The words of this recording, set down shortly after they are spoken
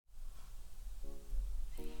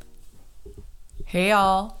Hey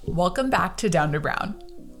y'all, welcome back to Down to Brown.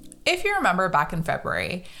 If you remember back in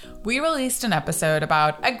February, we released an episode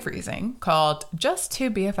about egg freezing called Just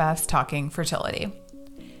Two BFFs Talking Fertility.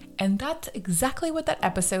 And that's exactly what that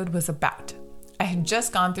episode was about. I had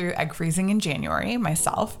just gone through egg freezing in January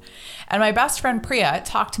myself, and my best friend Priya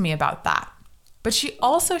talked to me about that. But she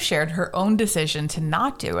also shared her own decision to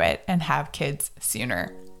not do it and have kids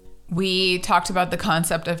sooner. We talked about the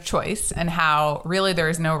concept of choice and how really there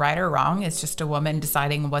is no right or wrong. It's just a woman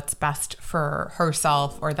deciding what's best for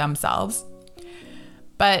herself or themselves.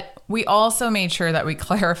 But we also made sure that we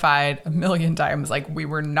clarified a million times, like we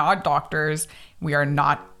were not doctors. We are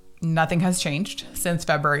not, nothing has changed since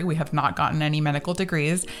February. We have not gotten any medical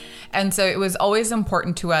degrees. And so it was always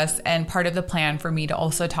important to us and part of the plan for me to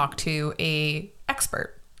also talk to an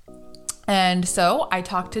expert. And so I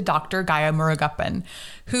talked to Dr. Gaia Murugappan,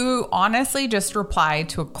 who honestly just replied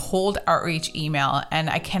to a cold outreach email. And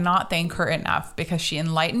I cannot thank her enough because she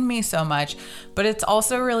enlightened me so much. But it's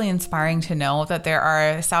also really inspiring to know that there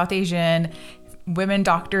are South Asian women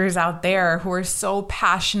doctors out there who are so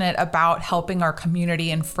passionate about helping our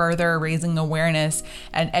community and further raising awareness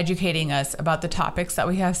and educating us about the topics that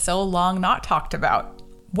we have so long not talked about.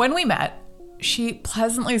 When we met, she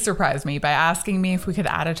pleasantly surprised me by asking me if we could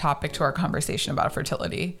add a topic to our conversation about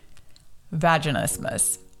fertility: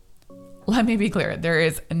 vaginismus. Let me be clear, there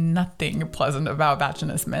is nothing pleasant about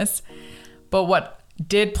vaginismus. But what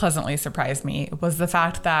did pleasantly surprise me was the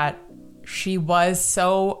fact that she was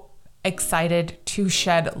so excited to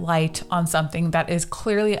shed light on something that is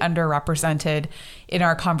clearly underrepresented in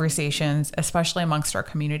our conversations, especially amongst our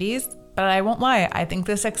communities. But I won't lie, I think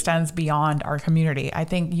this extends beyond our community. I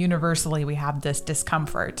think universally we have this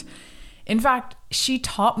discomfort. In fact, she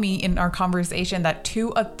taught me in our conversation that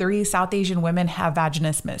 2 of 3 South Asian women have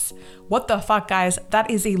vaginismus. What the fuck, guys?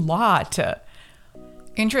 That is a lot.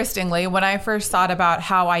 Interestingly, when I first thought about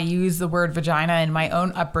how I use the word vagina in my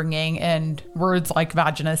own upbringing and words like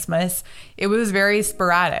vaginismus, it was very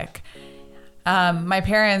sporadic. My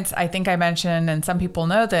parents, I think I mentioned, and some people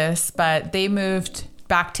know this, but they moved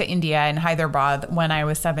back to India in Hyderabad when I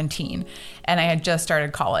was 17 and I had just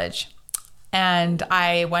started college. And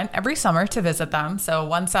I went every summer to visit them. So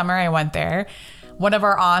one summer I went there. One of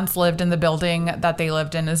our aunts lived in the building that they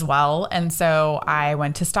lived in as well. And so I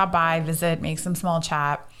went to stop by, visit, make some small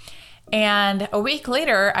chat. And a week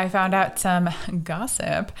later, I found out some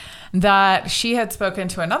gossip that she had spoken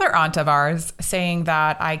to another aunt of ours saying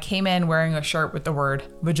that I came in wearing a shirt with the word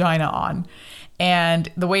vagina on.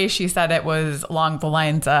 And the way she said it was along the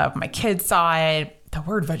lines of, my kids saw it, the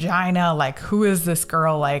word vagina, like, who is this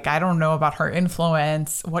girl? Like, I don't know about her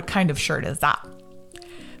influence. What kind of shirt is that?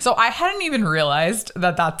 So I hadn't even realized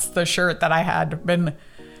that that's the shirt that I had been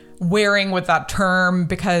wearing with that term,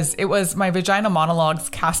 because it was my Vagina Monologues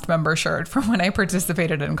cast member shirt from when I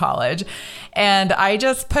participated in college. And I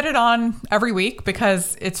just put it on every week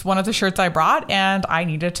because it's one of the shirts I brought and I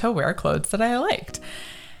needed to wear clothes that I liked.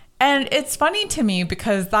 And it's funny to me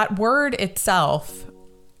because that word itself,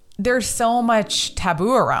 there's so much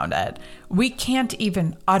taboo around it. We can't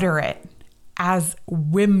even utter it as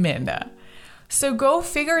women. So go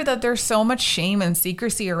figure that there's so much shame and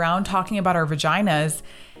secrecy around talking about our vaginas,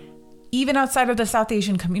 even outside of the South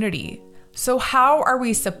Asian community. So how are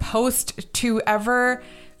we supposed to ever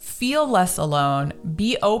feel less alone,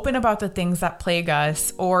 be open about the things that plague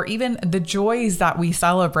us, or even the joys that we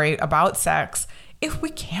celebrate about sex, if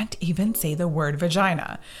we can't even say the word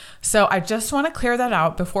vagina? So I just want to clear that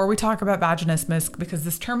out before we talk about vaginismus, because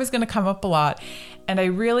this term is going to come up a lot. And I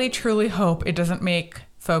really, truly hope it doesn't make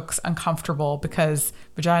folks uncomfortable, because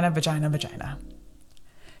vagina, vagina, vagina.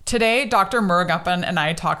 Today, Dr. Murugappan and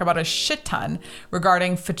I talk about a shit ton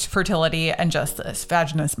regarding fertility and just this,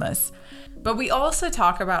 vaginismus. But we also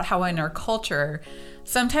talk about how in our culture,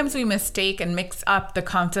 sometimes we mistake and mix up the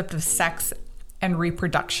concept of sex and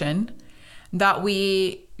reproduction, that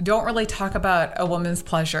we don't really talk about a woman's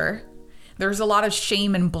pleasure. There's a lot of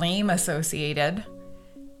shame and blame associated,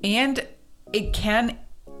 and it can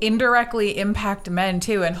indirectly impact men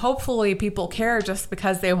too. And hopefully people care just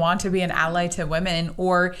because they want to be an ally to women,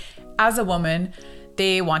 or as a woman,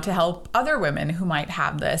 they want to help other women who might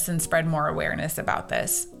have this and spread more awareness about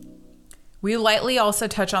this. We lightly also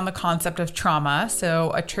touch on the concept of trauma,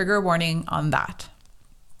 so a trigger warning on that.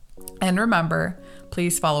 And remember,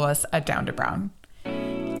 please follow us at Down to Brown.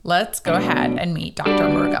 Let's go ahead and meet Dr.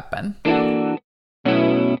 Murugappan.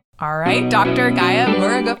 All right, Dr. Gaia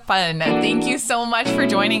Murugappan, thank you so much for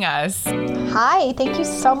joining us. Hi, thank you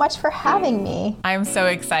so much for having me. I'm so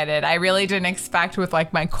excited. I really didn't expect with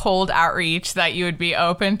like my cold outreach that you would be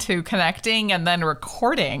open to connecting and then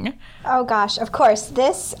recording. Oh gosh, of course.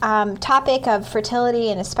 This topic of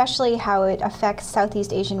fertility and especially how it affects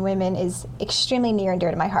Southeast Asian women is extremely near and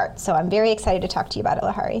dear to my heart. So I'm very excited to talk to you about it,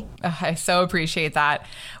 Lahari. I so appreciate that.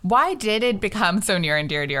 Why did it become so near and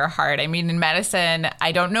dear to your heart? I mean, in medicine,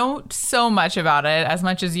 I don't know so much about it as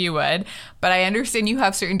much as you would, but I understand you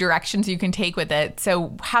have certain directions you can take with it.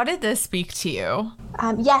 So how did this speak to you?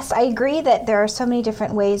 Yes, I agree that there are so many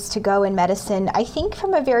different ways to go in medicine. I think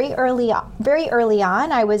from a very early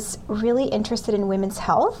on, I was really interested in women's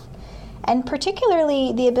health, and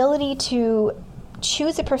particularly the ability to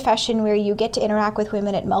choose a profession where you get to interact with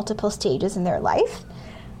women at multiple stages in their life.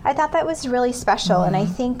 I thought that was really special, and I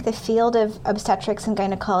think the field of obstetrics and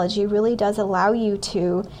gynecology really does allow you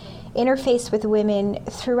to interface with women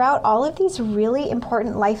throughout all of these really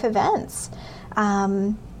important life events.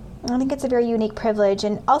 I think it's a very unique privilege,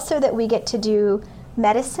 and also that we get to do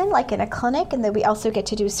medicine like in a clinic and that we also get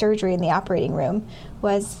to do surgery in the operating room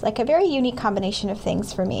was like a very unique combination of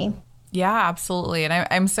things for me. Yeah, absolutely. And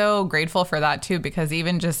I'm so grateful for that, too, because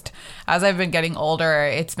even just as I've been getting older,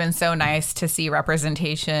 it's been so nice to see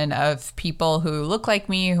representation of people who look like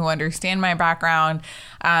me, who understand my background,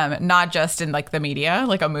 not just in like the media,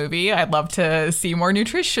 like a movie. I'd love to see more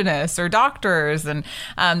nutritionists or doctors and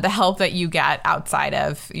the help that you get outside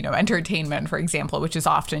of, entertainment, for example, which is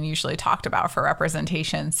often usually talked about for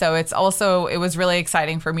representation. So it was really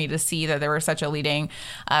exciting for me to see that there was such a leading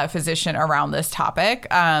physician around this topic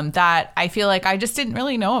that I feel like I just didn't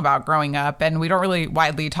really know about growing up, and we don't really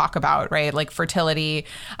widely talk about, right? Like fertility,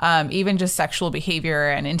 even just sexual behavior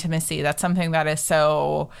and intimacy. That's something that is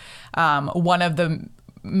so one of the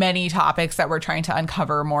many topics that we're trying to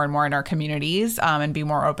uncover more and more in our communities and be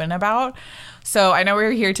more open about. So I know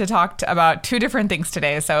we're here to talk about two different things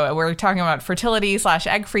today. So we're talking about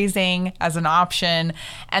fertility/egg freezing as an option,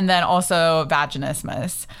 and then also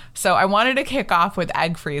vaginismus. So I wanted to kick off with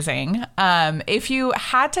egg freezing. If you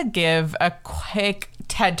had to give a quick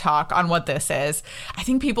TED Talk on what this is, I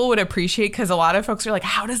think people would appreciate, because a lot of folks are like,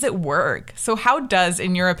 how does it work? So how does,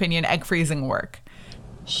 in your opinion, egg freezing work?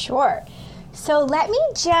 Sure. So let me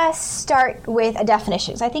just start with a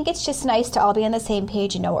definition. I think it's just nice to all be on the same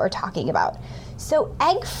page and know what we're talking about. So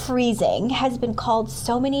egg freezing has been called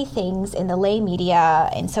so many things in the lay media,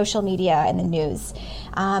 in social media, and the news.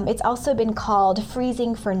 It's also been called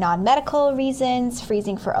freezing for non-medical reasons,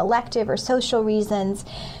 freezing for elective or social reasons.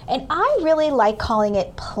 And I really like calling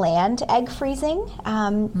it planned egg freezing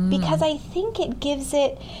because I think it gives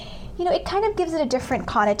it, it kind of gives it a different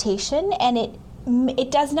connotation, and it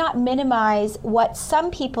does not minimize what some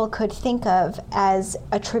people could think of as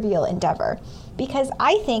a trivial endeavor, because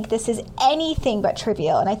I think this is anything but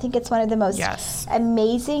trivial, and I think it's one of the most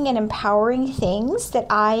amazing and empowering things that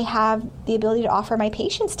I have the ability to offer my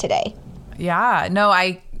patients today. Yeah, no,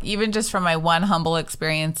 even just from my one humble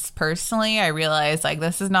experience personally, I realized like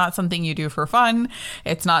this is not something you do for fun.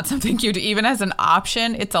 It's not something you do even as an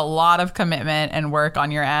option. It's a lot of commitment and work on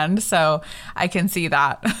your end. So I can see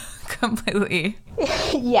that completely.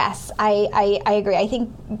 Yes, I agree. I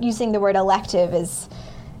think using the word elective is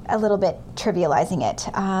a little bit trivializing it.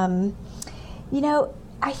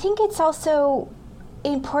 I think it's also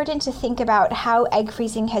important to think about how egg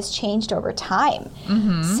freezing has changed over time.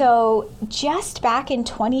 So just back in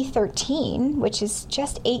 2013, which is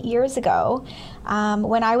just 8 years ago,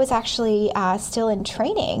 when I was actually still in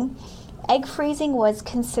training, egg freezing was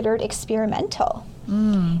considered experimental.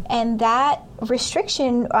 And that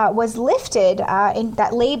restriction was lifted, and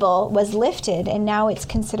that label was lifted, and now it's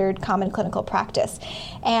considered common clinical practice.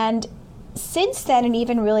 And since then, and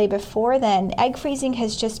even really before then, egg freezing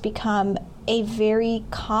has just become a very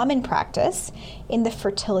common practice in the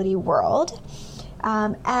fertility world.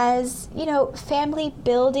 As family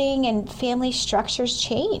building and family structures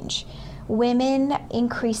change, women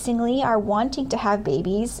increasingly are wanting to have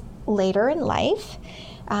babies later in life,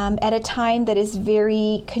 at a time that is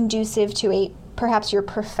very conducive to perhaps your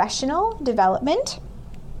professional development,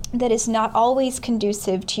 that is not always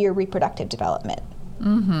conducive to your reproductive development.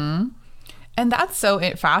 And that's so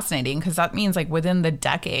fascinating, because that means like within the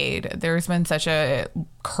decade, there's been such a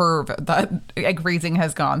curve that egg freezing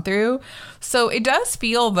has gone through. So it does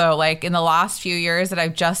feel, though, like in the last few years that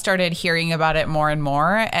I've just started hearing about it more and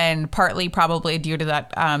more, and partly probably due to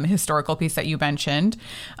that historical piece that you mentioned.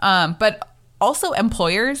 But also,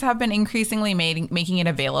 employers have been increasingly making it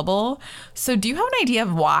available. So do you have an idea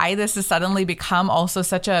of why this has suddenly become also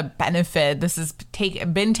such a benefit? This has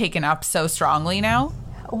been taken up so strongly now?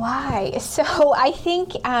 Why? So I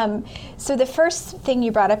think, so the first thing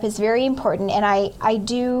you brought up is very important, and I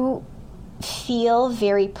do feel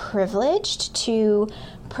very privileged to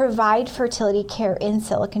provide fertility care in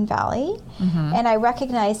Silicon Valley. And I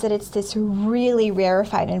recognize that it's this really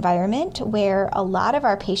rarefied environment where a lot of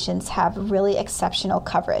our patients have really exceptional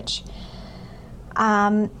coverage.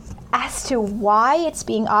 As to why it's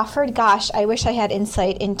being offered, gosh, I wish I had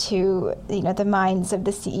insight into the minds of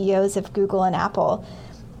the CEOs of Google and Apple.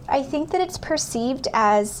 I think that it's perceived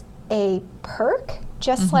as a perk,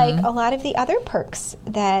 just like a lot of the other perks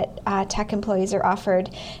that tech employees are offered,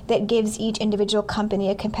 that gives each individual company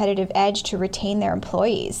a competitive edge to retain their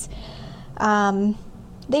employees.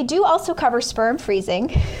 They do also cover sperm freezing.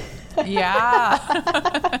 Yeah.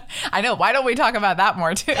 I know. Why don't we talk about that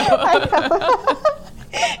more too?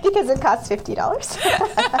 Because it costs $50.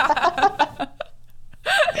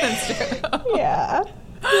 That's true. Yeah.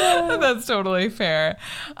 That's totally fair.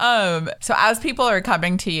 So as people are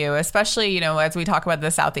coming to you, especially, as we talk about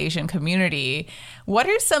the South Asian community, what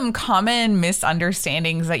are some common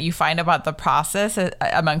misunderstandings that you find about the process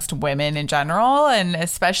amongst women in general, and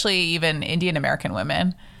especially even Indian American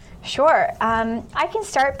women? Sure. I can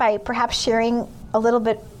start by perhaps sharing a little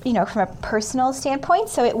bit, from a personal standpoint.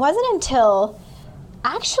 So it wasn't until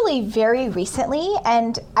actually very recently,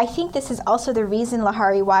 and I think this is also the reason,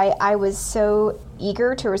 Lahari, why I was so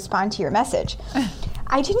eager to respond to your message.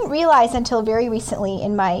 I didn't realize until very recently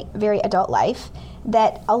in my very adult life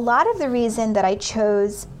that a lot of the reason that I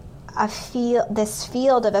chose this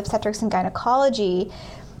field of obstetrics and gynecology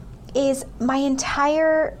is my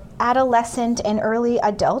entire adolescent and early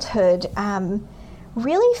adulthood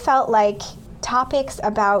really felt like topics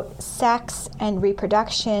about sex and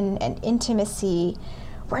reproduction and intimacy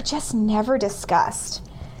were just never discussed.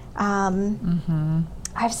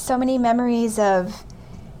 I have so many memories of,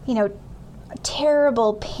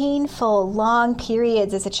 terrible, painful, long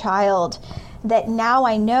periods as a child that now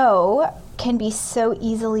I know can be so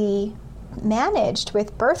easily managed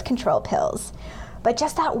with birth control pills. But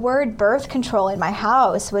just that word birth control in my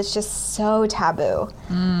house was just so taboo.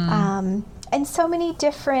 And so many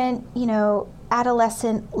different,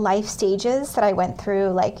 adolescent life stages that I went through,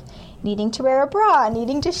 like needing to wear a bra,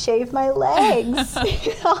 needing to shave my legs.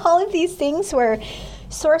 All of these things were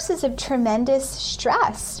sources of tremendous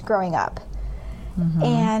stress growing up.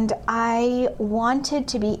 And I wanted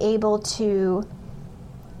to be able to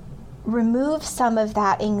remove some of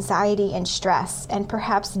that anxiety and stress and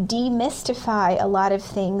perhaps demystify a lot of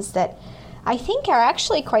things that I think are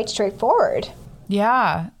actually quite straightforward.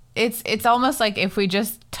 Yeah. It's almost like if we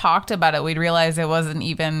just talked about it, we'd realize it wasn't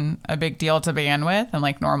even a big deal to begin with and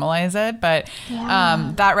normalize it. But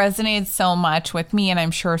that resonates so much with me, and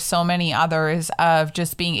I'm sure so many others, of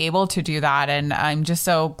just being able to do that. And I'm just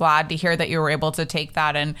so glad to hear that you were able to take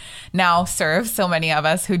that and now serve so many of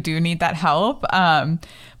us who do need that help.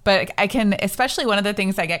 But I can, especially one of the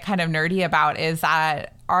things I get kind of nerdy about is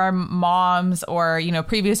that our moms or,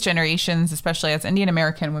 previous generations, especially as Indian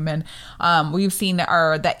American women, we've seen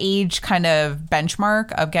the age kind of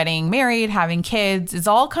benchmark of getting married, having kids is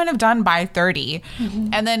all kind of done by 30.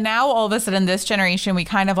 And then now all of a sudden this generation, we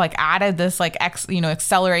kind of added this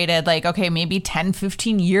accelerated, okay, maybe 10,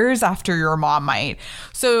 15 years after your mom might.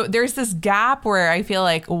 So there's this gap where I feel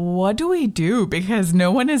like, what do we do? Because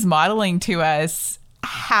no one is modeling to us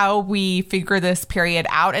how we figure this period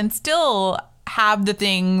out and still have the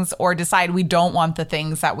things or decide we don't want the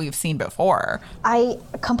things that we've seen before. I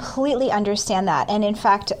completely understand that. And in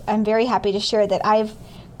fact, I'm very happy to share that I've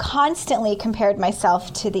constantly compared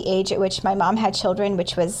myself to the age at which my mom had children,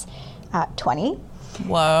 which was 20.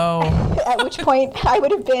 Whoa. At which point I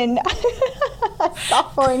would have been a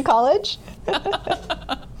sophomore in college.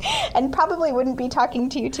 And probably wouldn't be talking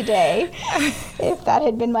to you today if that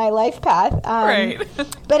had been my life path. Right.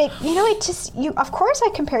 But of course I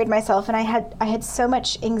compared myself, and I had so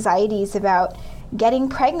much anxieties about getting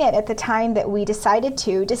pregnant at the time that we decided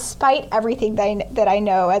to, despite everything that I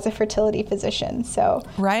know as a fertility physician. So.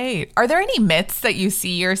 Right. Are there any myths that you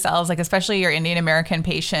see yourselves, especially your Indian American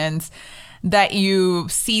patients, that you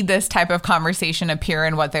see this type of conversation appear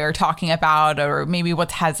in what they're talking about, or maybe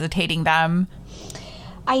what's hesitating them?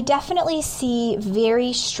 I definitely see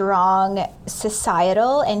very strong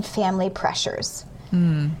societal and family pressures.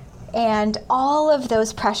 And all of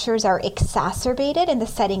those pressures are exacerbated in the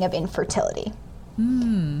setting of infertility.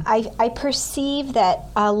 I perceive that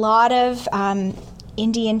a lot of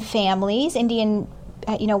Indian families,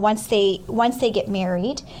 once they get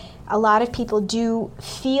married, a lot of people do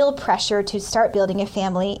feel pressure to start building a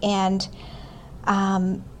family, and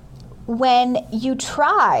when you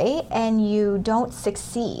try and you don't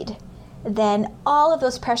succeed, then all of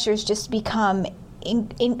those pressures just become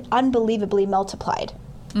unbelievably multiplied.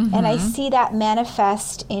 And I see that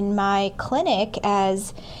manifest in my clinic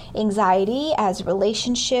as anxiety, as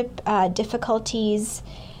relationship difficulties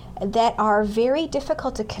that are very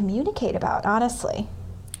difficult to communicate about, honestly.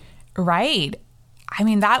 Right. I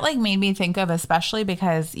mean, that like made me think of, especially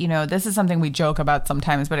because, you know, this is something we joke about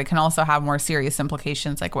sometimes, but it can also have more serious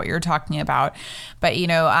implications like what you're talking about. But, you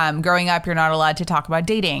know, growing up, you're not allowed to talk about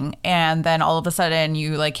dating. And then all of a sudden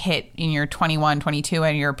you like hit in your 21, 22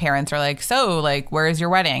 and your parents are like, so like, where's your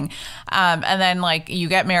wedding? And then like you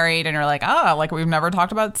get married and you're like, oh, like we've never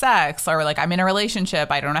talked about sex, or like I'm in a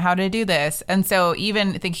relationship, I don't know how to do this. And so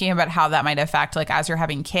even thinking about how that might affect like as you're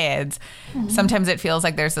having kids, sometimes it feels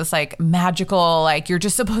like there's this like magical, like you're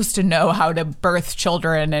just supposed to know how to birth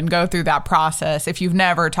children and go through that process if you've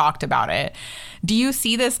never talked about it. Do you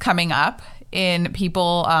see this coming up in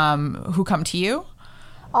people who come to you?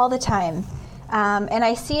 All the time. And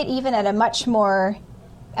I see it even at a much more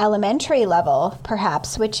elementary level,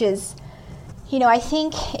 perhaps, which is, you know, I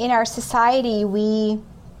think in our society we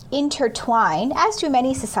intertwine, as do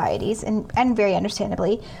many societies, and very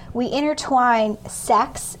understandably, we intertwine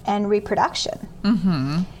sex and reproduction.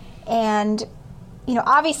 And you know,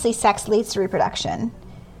 obviously sex leads to reproduction,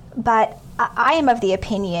 but I am of the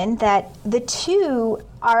opinion that the two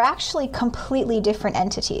are actually completely different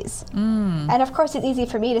entities. And of course, it's easy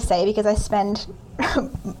for me to say because I spend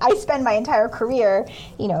my entire career,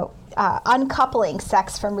 you know, uncoupling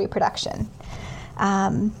sex from reproduction.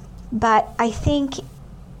 But I think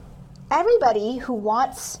everybody who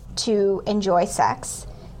wants to enjoy sex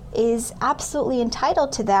is absolutely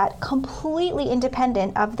entitled to that, completely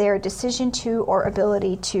independent of their decision to or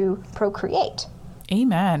ability to procreate.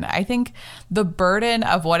 Amen. I think the burden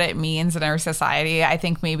of what it means in our society, I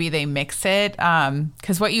think maybe they mix it.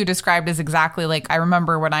 Because what you described is exactly like, I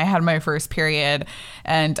remember when I had my first period,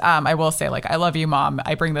 and I will say, like, I love you, Mom.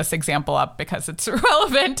 I bring this example up because it's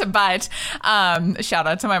relevant, but shout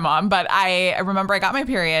out to my mom. But I remember I got my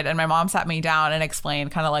period and my mom sat me down and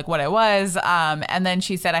explained kind of like what it was. And then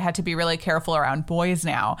she said I had to be really careful around boys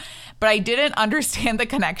now. But I didn't understand the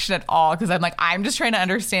connection at all because I'm like, I'm just trying to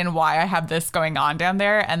understand why I have this going on down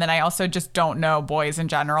there. And then I also just don't know boys in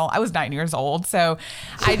general. I was 9 years old, so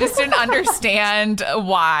I just didn't understand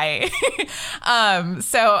why.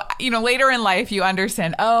 So, you know, later in life, you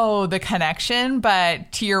understand, oh, the connection.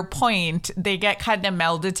 But to your point, they get kind of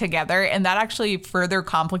melded together. And that actually further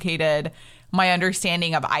complicated my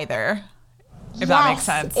understanding of either, if that makes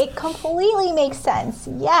sense. It completely makes sense.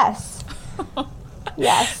 Yes.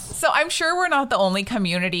 Yes. So I'm sure we're not the only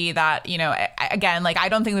community that, you know, again, like I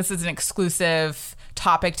don't think this is an exclusive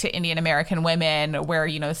topic to Indian American women where,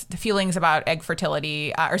 you know, the feelings about egg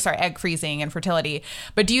freezing and fertility.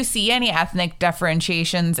 But do you see any ethnic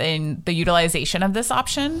differentiations in the utilization of this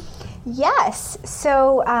option? Yes.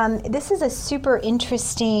 So this is a super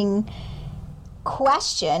interesting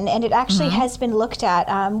question, and it actually has been looked at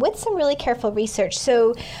with some really careful research.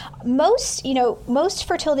 So most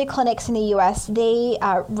fertility clinics in the U.S., they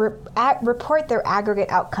report their aggregate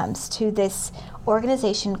outcomes to this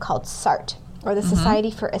organization called SART, or the Society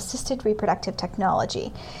for Assisted Reproductive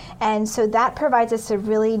Technology. And so that provides us a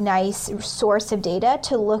really nice source of data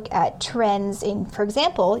to look at trends in, for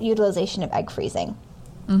example, utilization of egg freezing.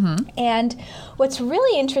 And what's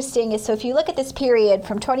really interesting is, so if you look at this period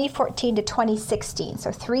from 2014 to 2016, so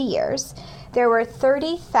 3 years, there were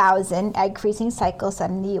 30,000 egg freezing cycles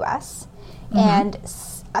done in the U.S., and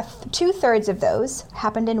 2/3 of those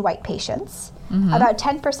happened in white patients. About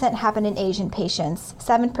 10% happened in Asian patients,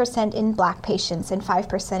 7% in Black patients, and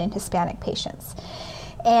 5% in Hispanic patients.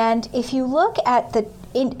 And if you look at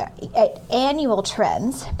at annual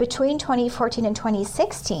trends between 2014 and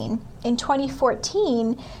 2016, in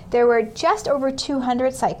 2014, there were just over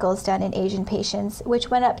 200 cycles done in Asian patients, which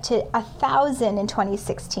went up to 1,000 in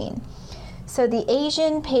 2016. So the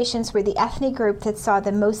Asian patients were the ethnic group that saw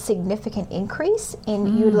the most significant increase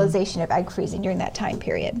in utilization of egg freezing during that time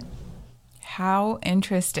period. How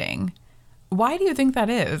interesting. Why do you think that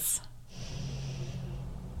is?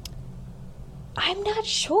 I'm not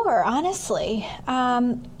sure, honestly. I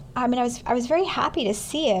mean, I was very happy to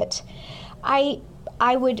see it. I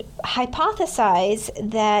would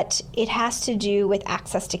hypothesize that it has to do with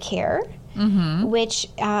access to care, which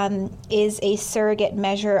is a surrogate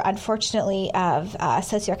measure, unfortunately, of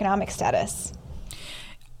socioeconomic status.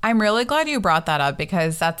 I'm really glad you brought that up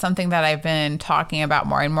because that's something that I've been talking about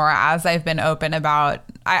more and more as I've been open about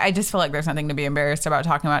I just feel like there's nothing to be embarrassed about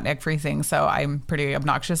talking about egg freezing, so I'm pretty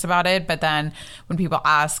obnoxious about it. But then when people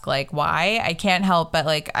ask like why, I can't help but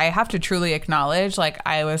like I have to truly acknowledge like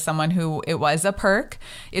I was someone who it was a perk.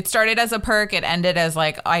 It started as a perk, it ended as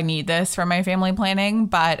like I need this for my family planning,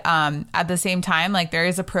 but at the same time like there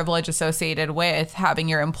is a privilege associated with having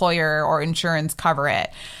your employer or insurance cover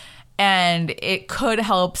it. And it could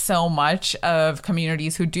help so much of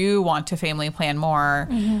communities who do want to family plan more.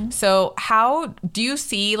 Mm-hmm. So how do you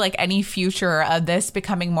see like any future of this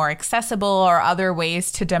becoming more accessible or other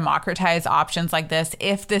ways to democratize options like this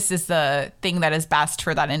if this is the thing that is best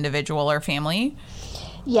for that individual or family?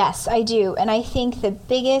 Yes, I do. And I think the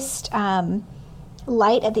biggest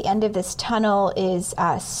light at the end of this tunnel is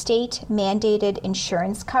state mandated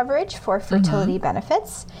insurance coverage for fertility mm-hmm.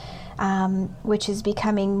 benefits. Which is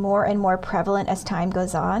becoming more and more prevalent as time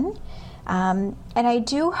goes on. And I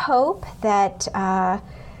do hope that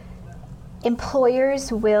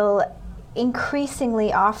employers will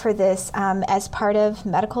increasingly offer this as part of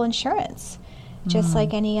medical insurance, just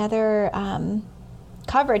like any other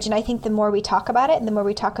coverage. And I think the more we talk about it and the more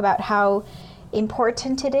we talk about how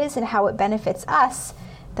important it is and how it benefits us,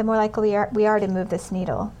 the more likely we are to move this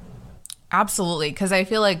needle. Absolutely, because I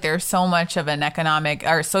feel like there's so much of an economic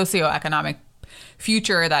or socioeconomic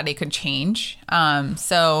future that it could change. And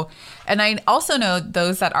I also know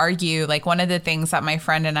those that argue, like one of the things that my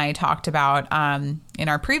friend and I talked about in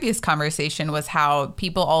our previous conversation was how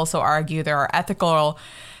people also argue there are ethical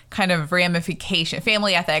kind of ramification,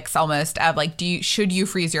 family ethics almost of like, should you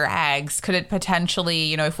freeze your eggs? Could it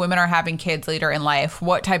potentially, if women are having kids later in life,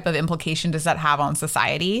 what type of implication does that have on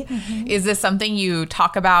society? Mm-hmm. Is this something you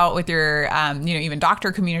talk about with your, even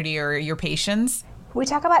doctor community or your patients? We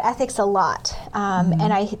talk about ethics a lot, mm-hmm.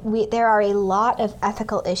 and there are a lot of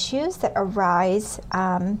ethical issues that arise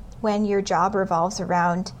when your job revolves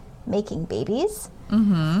around making babies.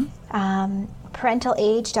 Mm-hmm. Parental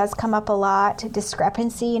age does come up a lot.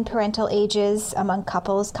 Discrepancy in parental ages among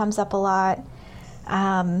couples comes up a lot.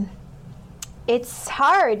 It's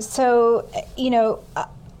hard. So,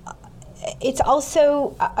 it's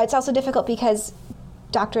also difficult because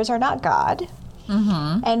doctors are not God.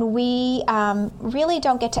 Mm-hmm. And we really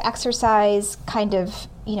don't get to exercise kind of,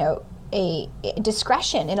 a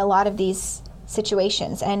discretion in a lot of these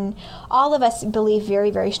situations. And all of us believe very,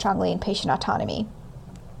 very strongly in patient autonomy.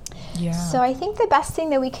 Yeah. So I think the best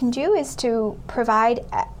thing that we can do is to provide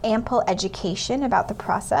ample education about the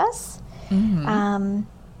process, mm-hmm.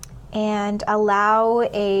 And allow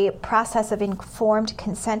a process of informed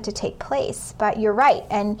consent to take place. But you're right.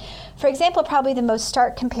 And for example, probably the most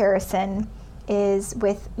stark comparison is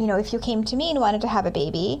with, if you came to me and wanted to have a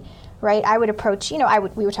baby, right, I would approach,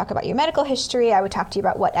 we would talk about your medical history. I would talk to you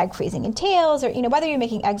about what egg freezing entails, or, whether you're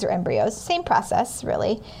making eggs or embryos, same process,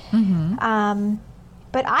 really. Mm-hmm.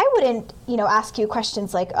 But I wouldn't, ask you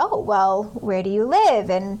questions like, oh, well, where do you live?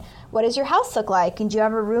 And what does your house look like? And do you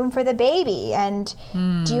have a room for the baby? And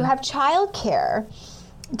do you have childcare?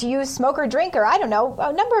 Do you smoke or drink? Or I don't know,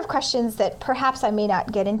 a number of questions that perhaps I may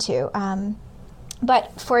not get into.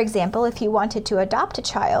 But for example, if you wanted to adopt a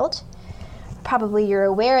child, probably you're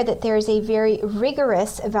aware that there's a very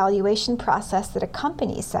rigorous evaluation process that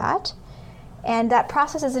accompanies that. And that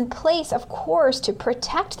process is in place, of course, to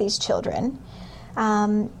protect these children.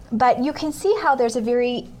 But you can see how there's a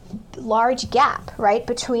very large gap, right,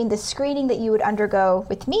 between the screening that you would undergo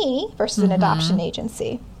with me versus mm-hmm. an adoption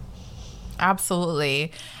agency.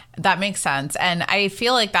 Absolutely. That makes sense. And I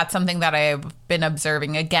feel like that's something that I've been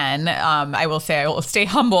observing again. I will say I will stay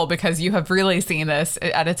humble because you have really seen this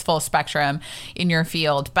at its full spectrum in your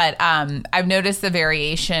field. But I've noticed the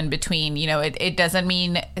variation between, it doesn't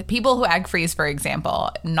mean people who egg freeze, for example,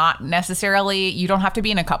 not necessarily, you don't have to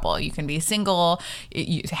be in a couple. You can be single,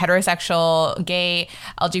 heterosexual, gay,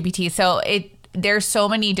 LGBT. So there's so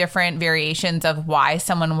many different variations of why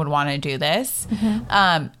someone would want to do this.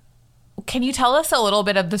 Mm-hmm. Can you tell us a little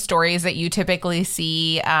bit of the stories that you typically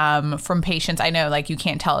see from patients? I know like you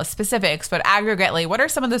can't tell us specifics, but aggregately, what are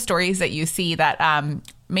some of the stories that you see that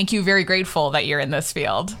make you very grateful that you're in this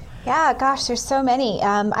field? Yeah, gosh, there's so many.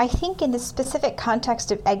 I think in the specific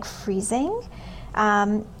context of egg freezing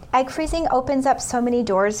opens up so many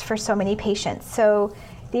doors for so many patients. So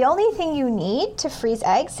the only thing you need to freeze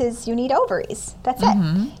eggs is you need ovaries. That's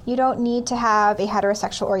mm-hmm. it. You don't need to have a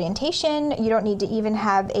heterosexual orientation. You don't need to even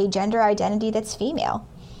have a gender identity that's female.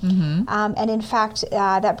 Mm-hmm. And in fact,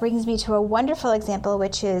 that brings me to a wonderful example,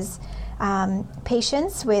 which is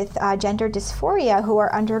patients with gender dysphoria who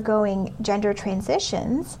are undergoing gender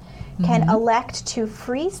transitions mm-hmm. can elect to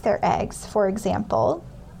freeze their eggs, for example.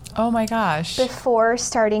 Oh my gosh. Before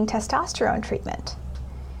starting testosterone treatment.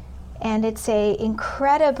 And it's a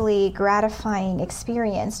incredibly gratifying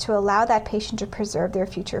experience to allow that patient to preserve their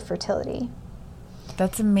future fertility.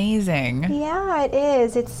 That's amazing. Yeah, it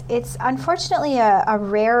is. It's unfortunately a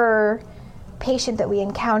rarer patient that we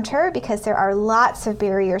encounter because there are lots of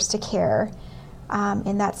barriers to care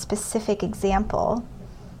in that specific example.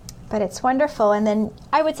 But it's wonderful. And then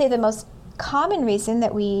I would say the most common reason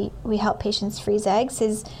that we help patients freeze eggs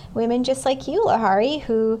is women just like you, Lahari,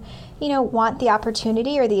 who, want the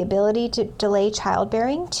opportunity or the ability to delay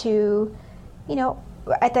childbearing to,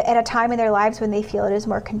 at a time in their lives when they feel it is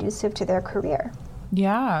more conducive to their career.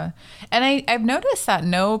 Yeah. And I've noticed that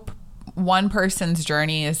no one person's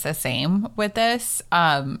journey is the same with this.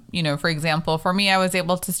 For example, for me, I was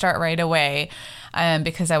able to start right away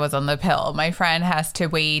because I was on the pill. My friend has to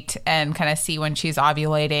wait and kind of see when she's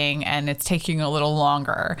ovulating, and it's taking a little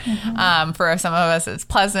longer. Mm-hmm. For some of us, it's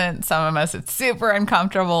pleasant. Some of us, it's super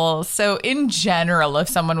uncomfortable. So in general, if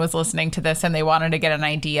someone was listening to this and they wanted to get an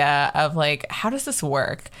idea of how does this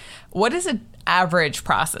work? What does an average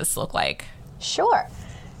process look like? Sure.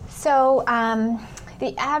 So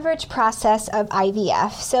the average process of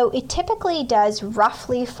IVF, so it typically does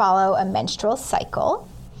roughly follow a menstrual cycle.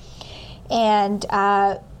 And,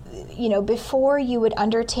 before you would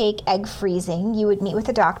undertake egg freezing, you would meet with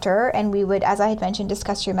a doctor, and we would, as I had mentioned,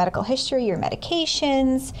 discuss your medical history, your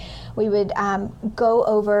medications. We would go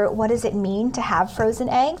over what does it mean to have frozen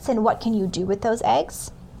eggs and what can you do with those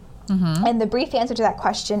eggs. Mm-hmm. And the brief answer to that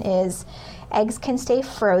question is eggs can stay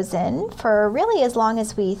frozen for really as long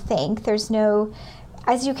as we think. There's no,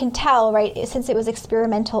 as you can tell, right, since it was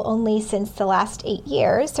experimental only since the last 8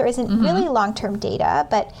 years, there isn't mm-hmm. really long-term data.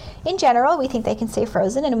 But in general, we think they can stay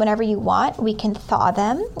frozen. And whenever you want, we can thaw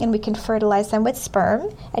them and we can fertilize them with sperm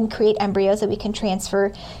and create embryos that we can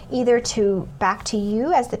transfer either back to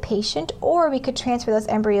you as the patient, or we could transfer those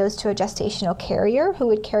embryos to a gestational carrier who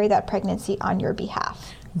would carry that pregnancy on your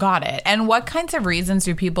behalf. Got it. And what kinds of reasons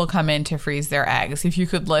do people come in to freeze their eggs? If you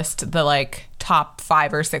could list the top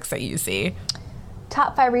 5 or 6 that you see.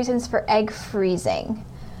 Top 5 reasons for egg freezing.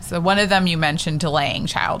 So one of them you mentioned, delaying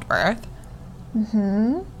childbirth.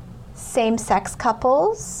 Mm-hmm. Same-sex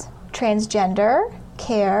couples, transgender,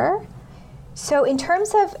 care. So in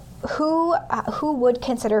terms of who would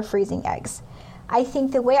consider freezing eggs, I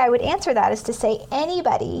think the way I would answer that is to say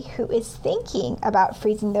anybody who is thinking about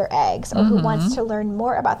freezing their eggs or mm-hmm. who wants to learn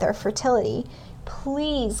more about their fertility,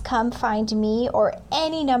 please come find me or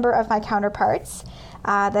any number of my counterparts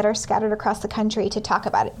that are scattered across the country to talk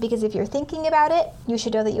about it. Because if you're thinking about it, you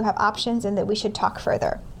should know that you have options and that we should talk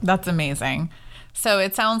further. That's amazing. So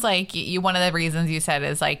it sounds like one of the reasons you said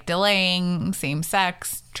is delaying, same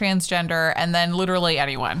sex, transgender, and then literally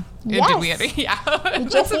anyone. Yes. Yeah. You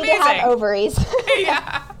just need to have ovaries.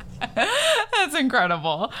 Yeah. That's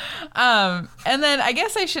incredible. And then I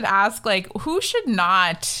guess I should ask, who should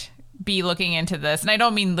not be looking into this? And I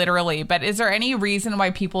don't mean literally, but is there any reason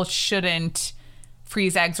why people shouldn't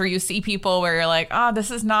freeze eggs, or you see people where you're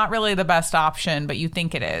this is not really the best option, but you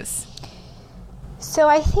think it is? So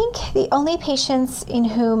I think the only patients in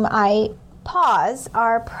whom I pause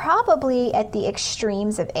are probably at the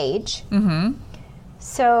extremes of age. Mm-hmm.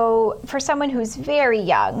 So for someone who's very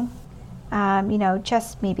young,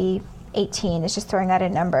 just maybe 18 is just throwing out a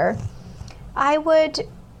number, I would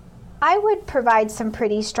provide some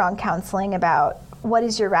pretty strong counseling about what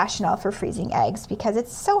is your rationale for freezing eggs, because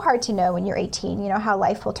it's so hard to know when you're 18, how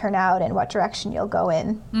life will turn out and what direction you'll go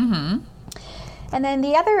in. Mm-hmm. And then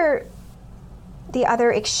the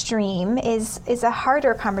other extreme is a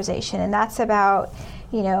harder conversation, and that's about,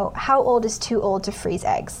 how old is too old to freeze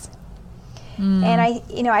eggs? And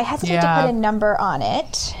I hesitate to put a number on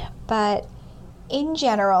it, but in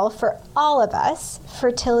general, for all of us,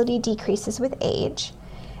 fertility decreases with age.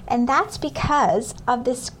 And that's because of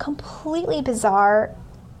this completely bizarre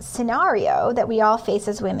scenario that we all face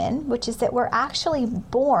as women, which is that we're actually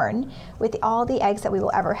born with all the eggs that we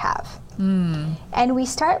will ever have. Mm. And we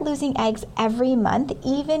start losing eggs every month,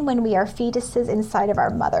 even when we are fetuses inside of our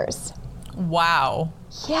mothers. Wow.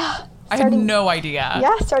 Yeah. I had no idea.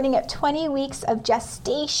 Yeah, starting at 20 weeks of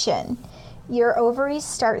gestation, your ovaries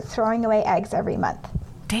start throwing away eggs every month.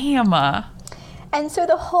 Damn. And so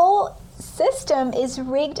the whole system is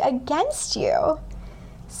rigged against you,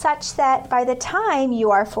 such that by the time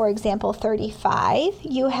you are, for example, 35,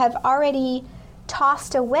 you have already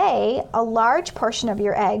tossed away a large portion of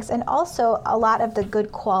your eggs and also a lot of the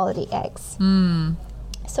good quality eggs. Mm.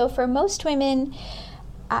 So for most women,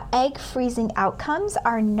 egg freezing outcomes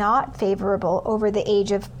are not favorable over the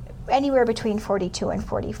age of anywhere between 42 and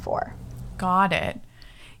 44. Got it.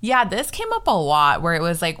 Yeah, this came up a lot where it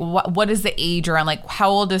was like, what is the age around? Like, how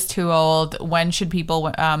old is too old? When should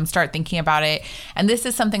people start thinking about it? And this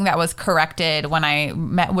is something that was corrected when I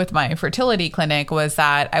met with my fertility clinic, was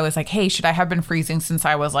that I was like, hey, should I have been freezing since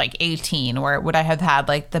I was like 18? Or would I have had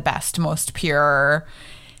like the best, most pure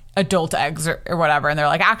adult eggs or whatever? And they're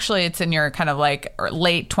like, actually, it's in your kind of like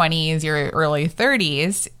late 20s, your early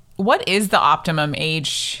 30s. What is the optimum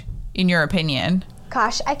age in your opinion?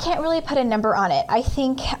 Gosh, I can't really put a number on it. I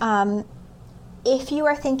think if you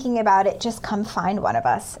are thinking about it, just come find one of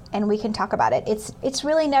us and we can talk about it. It's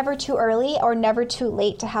really never too early or never too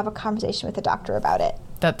late to have a conversation with a doctor about it.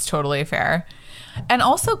 That's totally fair. And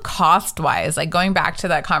also cost-wise, like going back to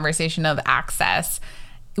that conversation of access,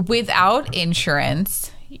 without insurance,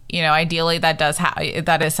 you know, ideally that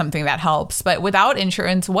is something that helps. But without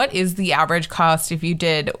insurance, what is the average cost if you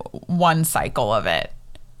did one cycle of it?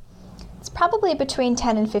 It's probably between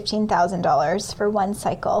 $10,000 and $15,000 for one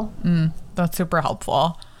cycle. That's super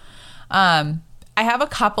helpful. I have a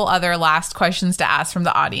couple other last questions to ask from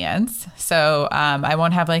the audience. So I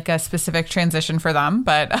won't have like a specific transition for them,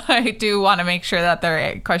 but I do want to make sure that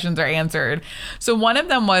their questions are answered. So one of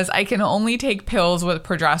them was, I can only take pills with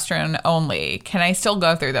progesterone only. Can I still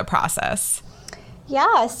go through the process?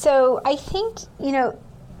 Yeah, so I think, you know,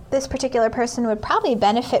 this particular person would probably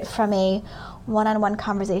benefit from a one-on-one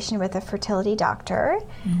conversation with a fertility doctor.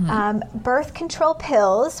 Birth control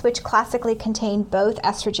pills, which classically contain both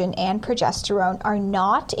estrogen and progesterone, are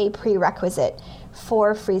not a prerequisite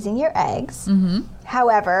for freezing your eggs.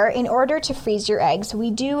 However, in order to freeze your eggs,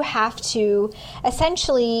 we do have to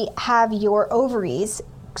essentially have your ovaries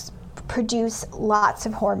produce lots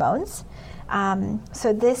of hormones.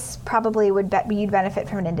 So this probably you'd benefit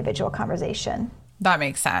from an individual conversation. That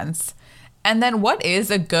makes sense. And then what is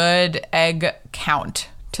a good egg count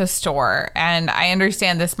to store? And I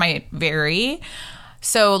understand this might vary.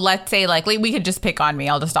 So let's say like we could just pick on me.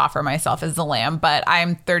 I'll just offer myself as the lamb. But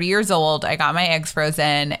I'm 30 years old. I got my eggs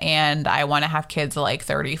frozen and I want to have kids at like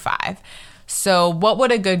 35. So what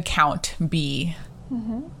would a good count be?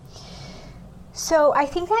 So I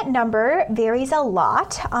think that number varies a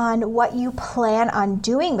lot on what you plan on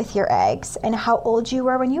doing with your eggs and how old you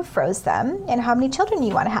were when you froze them and how many children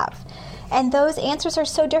you want to have. And those answers are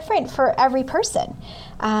so different for every person.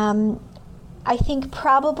 I think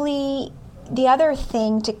probably the other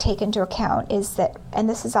thing to take into account is that, and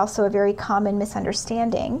this is also a very common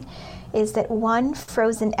misunderstanding, is that one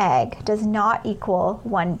frozen egg does not equal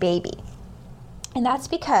one baby. And that's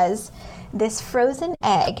because this frozen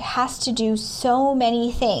egg has to do so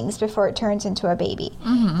many things before it turns into a baby.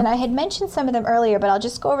 And I had mentioned some of them earlier, but I'll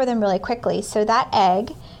just go over them really quickly. So that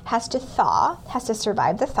egg has to thaw, has to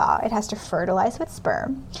survive the thaw. It has to fertilize with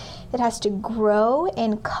sperm. It has to grow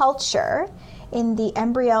in culture in the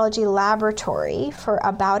embryology laboratory for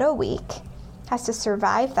about a week, has to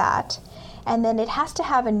survive that. And then it has to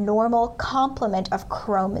have a normal complement of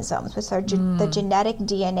chromosomes, which are the genetic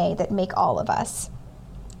DNA that make all of us.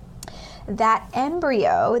 That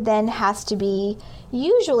embryo then has to be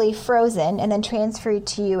usually frozen and then transferred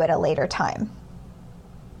to you at a later time.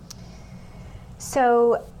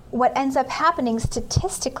 So what ends up happening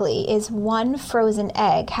statistically is one frozen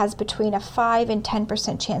egg has between a 5 and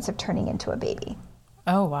 10% chance of turning into a baby.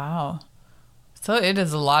 Oh, wow. So it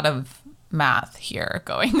is a lot of math here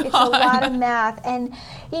going on. It's a lot of math. And,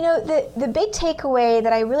 you know, the big takeaway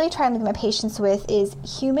that I really try and leave my patients with is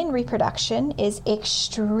human reproduction is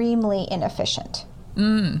extremely inefficient.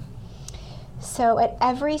 So at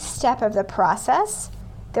every step of the process,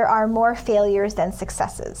 there are more failures than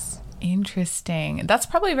successes. Interesting. That's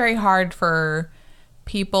probably very hard for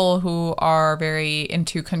people who are very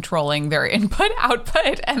into controlling their input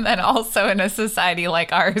output, and then also in a society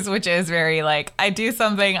like ours, which is very like, I do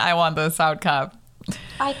something, I want this outcome.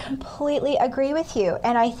 I completely agree with you.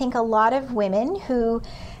 And I think a lot of women who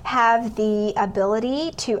have the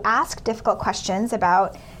ability to ask difficult questions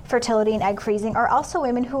about fertility and egg freezing are also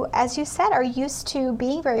women who, as you said, are used to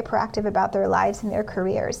being very proactive about their lives and their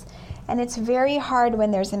careers. And it's very hard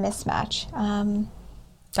when there's a mismatch.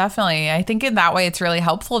 Definitely. I think in that way, it's really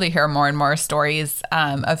helpful to hear more and more stories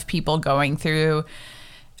of people going through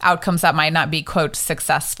outcomes that might not be, quote,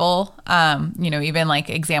 successful. Even like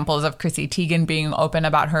examples of Chrissy Teigen being open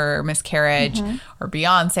about her miscarriage, or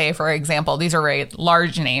Beyonce, for example. These are very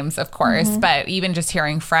large names, of course, but even just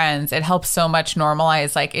hearing friends, it helps so much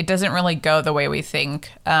normalize. Like, it doesn't really go the way we think,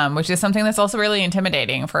 which is something that's also really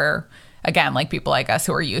intimidating for, again, like people like us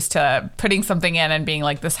who are used to putting something in and being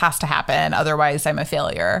like, this has to happen, otherwise I'm a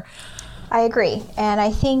failure. I agree. And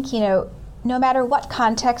I think, no matter what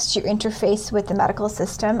context you interface with the medical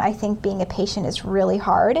system, I think being a patient is really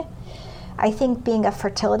hard. I think being a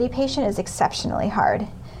fertility patient is exceptionally hard,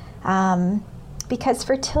 because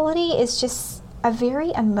fertility is just a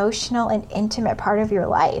very emotional and intimate part of your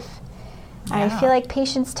life. Yeah. And I feel like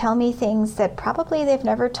patients tell me things that probably they've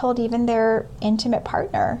never told even their intimate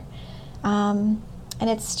partner. And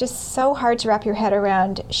it's just so hard to wrap your head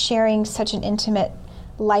around sharing such an intimate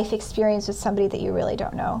life experience with somebody that you really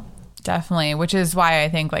don't know. Definitely, which is why I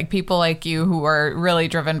think like people like you who are really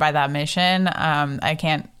driven by that mission, I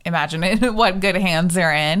can't imagine what good hands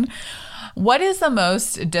they're in. What is the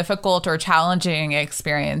most difficult or challenging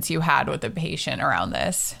experience you had with a patient around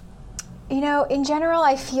this? You know, in general,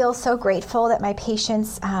 I feel so grateful that my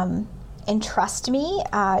patients entrust me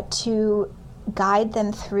to guide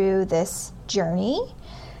them through this journey.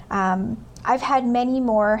 I've had many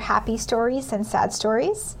more happy stories than sad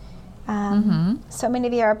stories. So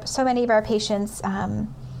many of our patients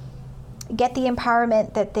get the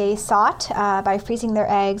empowerment that they sought by freezing their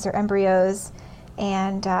eggs or embryos,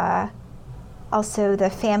 and also the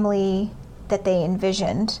family that they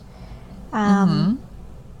envisioned.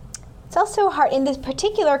 It's also hard in this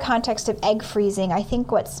particular context of egg freezing. I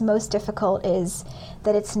think what's most difficult is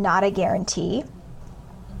that it's not a guarantee.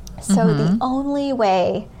 So the only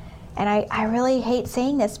way, and I really hate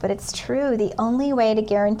saying this, but it's true, the only way to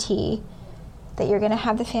guarantee that you're going to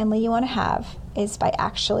have the family you want to have is by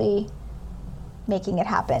actually making it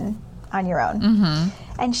happen on your own.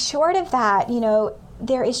 And short of that, you know,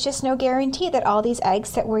 there is just no guarantee that all these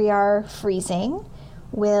eggs that we are freezing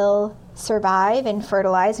will survive and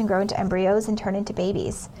fertilize and grow into embryos and turn into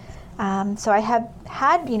babies. So I have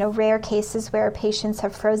had, you know, rare cases where patients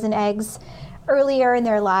have frozen eggs earlier in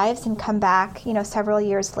their lives and come back, you know, several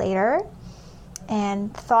years later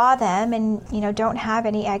and thaw them and, you know, don't have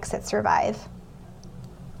any eggs that survive.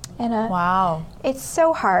 And wow, it's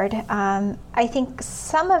so hard. I think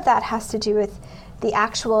some of that has to do with the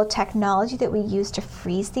actual technology that we use to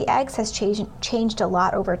freeze the eggs has changed a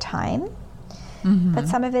lot over time. But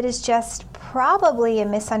some of it is just probably a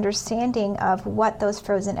misunderstanding of what those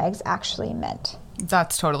frozen eggs actually meant.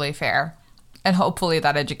 That's totally fair. And hopefully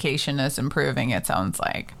that education is improving, it sounds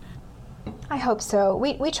like. I hope so.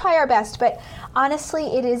 We try our best, but honestly,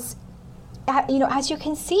 it is, you know, as you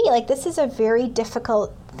can see, like this is a very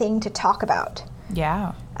difficult thing to talk about.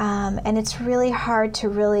 Yeah. And it's really hard to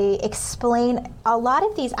really explain a lot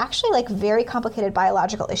of these actually like very complicated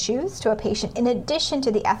biological issues to a patient in addition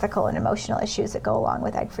to the ethical and emotional issues that go along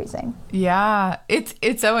with egg freezing. Yeah.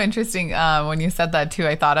 It's so interesting. When you said that too,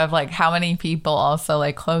 I thought of like how many people also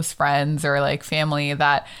like close friends or like family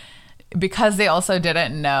that because they also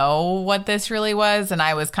didn't know what this really was. And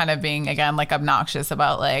I was kind of being, again, like obnoxious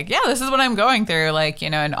about like, yeah, this is what I'm going through, like, you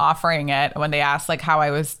know, and offering it when they asked like how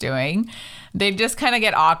I was doing. They just kind of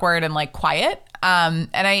get awkward and like quiet. And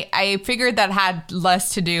I figured that had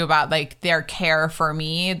less to do about like their care for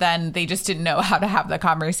me than they just didn't know how to have the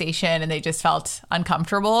conversation and they just felt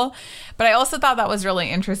uncomfortable. But I also thought that was really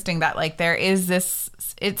interesting that like there is this,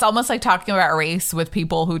 it's almost like talking about race with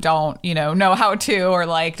people who don't, you know how to or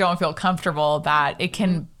like don't feel comfortable, that it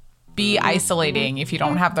can be isolating if you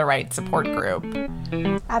don't have the right support group.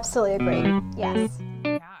 Absolutely agree. Yes.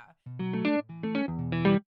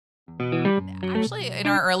 Actually, in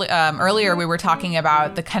our earlier, we were talking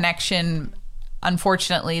about the connection,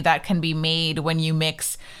 unfortunately, that can be made when you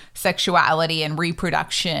mix sexuality and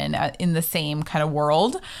reproduction in the same kind of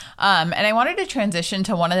world. And I wanted to transition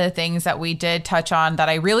to one of the things that we did touch on that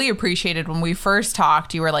I really appreciated when we first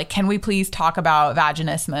talked. You were like, can we please talk about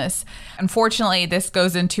vaginismus? Unfortunately, this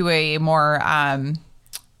goes into a more...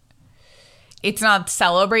 it's not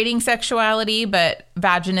celebrating sexuality, but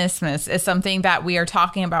vaginismus is something that we are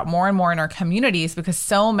talking about more and more in our communities because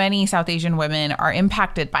so many South Asian women are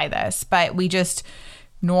impacted by this. But we just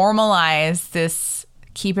normalize this,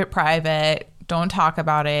 keep it private, don't talk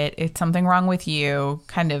about it, it's something wrong with you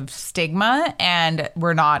kind of stigma, and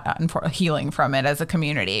we're not healing from it as a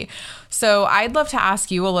community. So I'd love to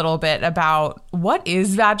ask you a little bit about what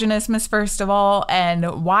is vaginismus, first of all,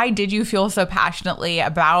 and why did you feel so passionately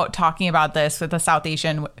about talking about this with a South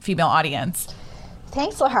Asian female audience?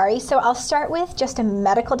 Thanks, Lahari. So I'll start with just a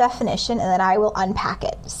medical definition and then I will unpack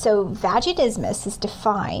it. So vaginismus is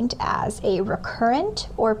defined as a recurrent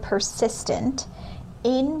or persistent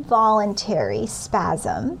involuntary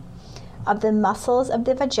spasm of the muscles of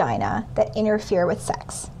the vagina that interfere with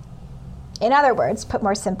sex. In other words, put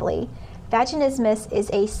more simply, vaginismus is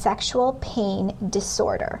a sexual pain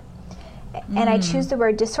disorder. And I choose the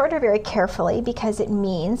word disorder very carefully because it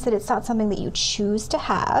means that it's not something that you choose to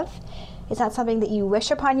have. It's not something that you wish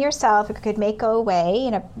upon yourself. It could make go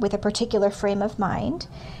away with a particular frame of mind.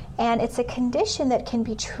 And it's a condition that can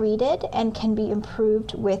be treated and can be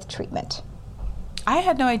improved with treatment. I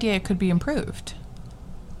had no idea it could be improved.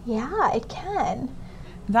 Yeah, it can.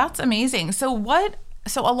 That's amazing. So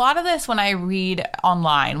a lot of this, when I read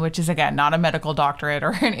online, which is, again, not a medical doctorate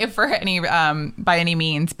or for any by any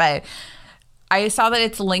means, but I saw that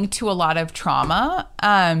it's linked to a lot of trauma.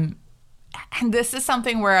 And this is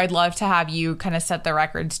something where I'd love to have you kind of set the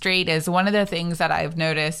record straight. Is one of the things that I've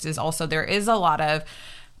noticed is also there is a lot of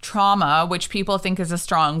trauma, which people think is a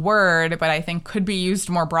strong word, but I think could be used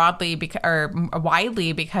more broadly or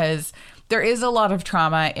widely, because there is a lot of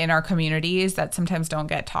trauma in our communities that sometimes don't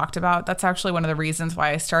get talked about. That's actually one of the reasons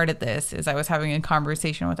why I started this. Is I was having a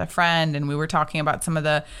conversation with a friend, and we were talking about some of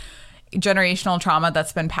the generational trauma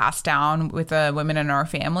that's been passed down with the women in our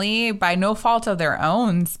family by no fault of their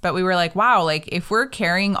own. But we were like, wow, like if we're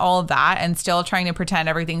carrying all of that and still trying to pretend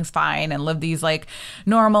everything's fine and live these like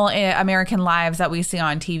normal American lives that we see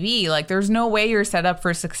on TV, like there's no way you're set up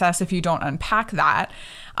for success if you don't unpack that.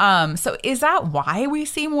 So is that why we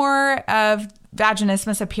see more of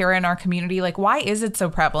vaginismus appear in our community? Like, why is it so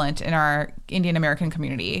prevalent in our Indian American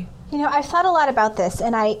community? You know, I've thought a lot about this,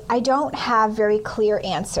 and I don't have very clear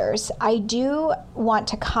answers. I do want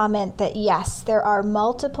to comment that, yes, there are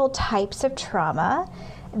multiple types of trauma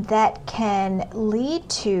that can lead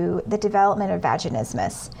to the development of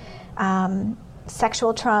vaginismus.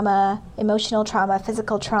 Sexual trauma, emotional trauma,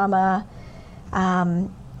 physical trauma.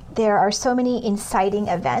 There are so many inciting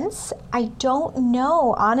events. I don't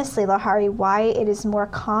know, honestly, Lahari, why it is more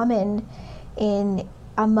common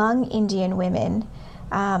among Indian women.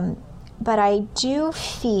 But I do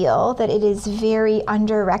feel that it is very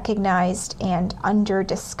under-recognized and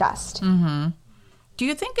under-discussed. Mm-hmm. Do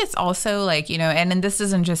you think it's also like, you know, and this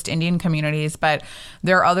isn't just Indian communities, but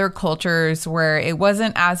there are other cultures where it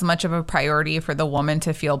wasn't as much of a priority for the woman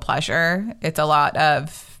to feel pleasure? It's a lot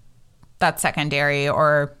of that's secondary,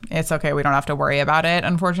 or it's okay, we don't have to worry about it,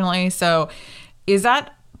 unfortunately. So is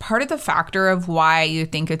that part of the factor of why you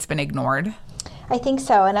think it's been ignored? I think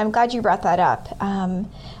so, and I'm glad you brought that up.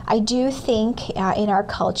 I do think in our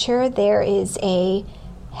culture there is a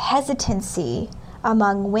hesitancy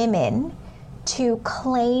among women to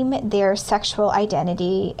claim their sexual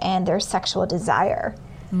identity and their sexual desire.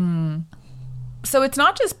 So it's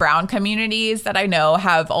not just brown communities that I know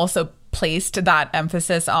have also placed that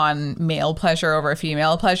emphasis on male pleasure over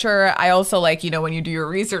female pleasure. I also like, you know, when you do your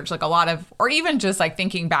research, like a lot of, or even just like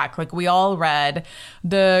thinking back, like we all read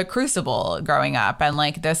The Crucible growing up, and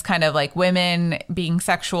like this kind of like women being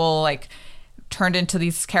sexual, like turned into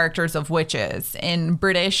these characters of witches. In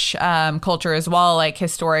British culture as well, like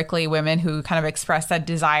historically women who kind of express that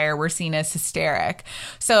desire were seen as hysteric.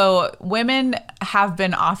 So women have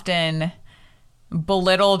been often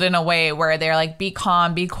belittled in a way where they're like, be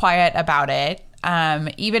calm, be quiet about it,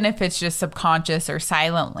 even if it's just subconscious or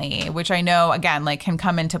silently, which I know, again, like can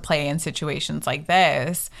come into play in situations like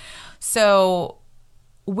this. So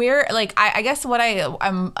where, like, I guess what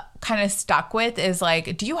I'm kind of stuck with is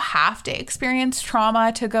like, do you have to experience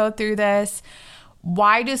trauma to go through this?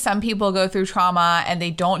 Why do some people go through trauma and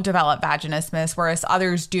they don't develop vaginismus, whereas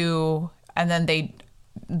others do, and then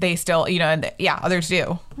they still, you know, and others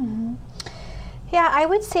do? Mm-hmm. Yeah, I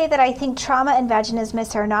would say that I think trauma and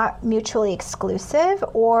vaginismus are not mutually exclusive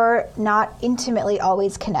or not intimately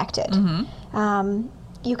always connected. Mm-hmm.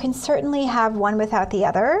 You can certainly have one without the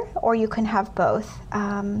other, or you can have both.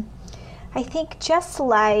 I think just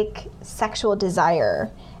like sexual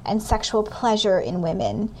desire and sexual pleasure in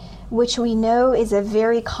women, which we know is a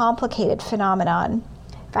very complicated phenomenon,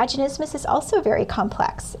 vaginismus is also very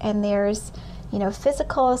complex, and there's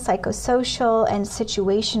physical, psychosocial, and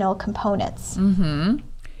situational components. Mm-hmm.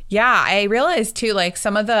 Yeah, I realized too, like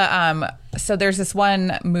some of the, so there's this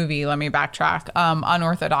one movie, let me backtrack,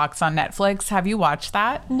 Unorthodox on Netflix. Have you watched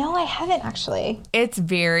that? No, I haven't actually. It's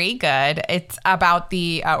very good. It's about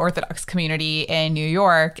the Orthodox community in New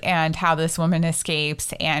York and how this woman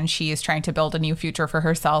escapes and she is trying to build a new future for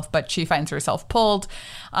herself, but she finds herself pulled.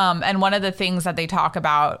 And one of the things that they talk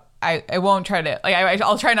about, I won't try to, like,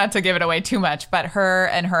 I'll try not to give it away too much, but her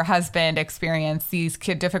and her husband experience these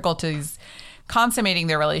difficulties consummating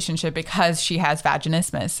their relationship because she has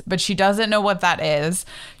vaginismus, but she doesn't know what that is.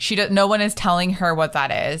 No one is telling her what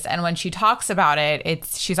that is. And when she talks about it,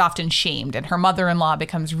 she's often shamed, and her mother-in-law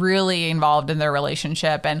becomes really involved in their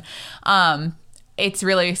relationship. And, it's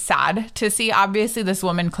really sad to see. Obviously, this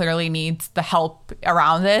woman clearly needs the help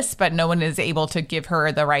around this, but no one is able to give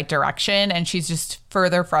her the right direction. And she's just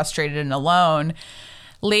further frustrated and alone.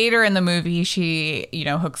 Later in the movie, she,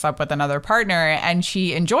 hooks up with another partner and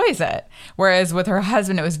she enjoys it. Whereas with her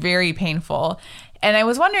husband, it was very painful. And I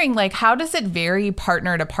was wondering, like, how does it vary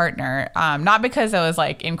partner to partner? Not because I was,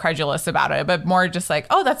 like, incredulous about it, but more just like,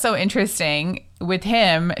 oh, that's so interesting. With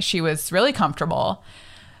him, she was really comfortable.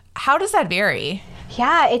 How does that vary?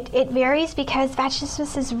 Yeah, it varies because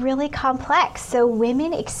vaginismus is really complex. So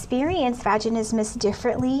women experience vaginismus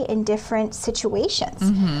differently in different situations.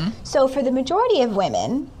 So for the majority of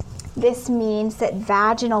women, this means that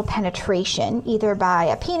vaginal penetration, either by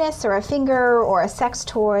a penis or a finger or a sex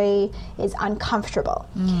toy, is uncomfortable.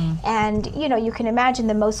 And, you know, you can imagine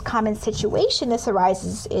the most common situation this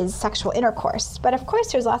arises is sexual intercourse. But of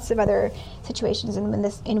course, there's lots of other situations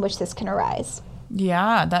in which this can arise.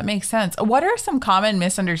 Yeah, that makes sense. What are some common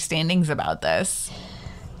misunderstandings about this?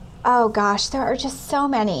 Oh gosh, there are just so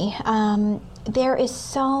many. There is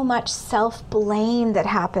so much self-blame that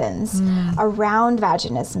happens around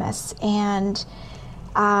vaginismus. And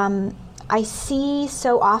I see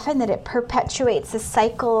so often that it perpetuates a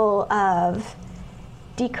cycle of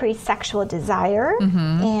decreased sexual desire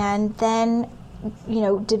and then, you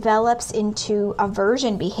know, develops into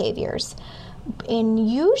aversion behaviors.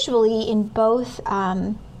 Usually in both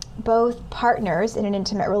partners in an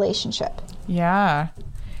intimate relationship. Yeah.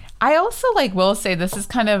 I also will say this is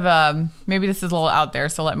kind of maybe this is a little out there,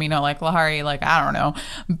 so let me know, Lahari, I don't know,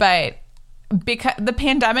 but because the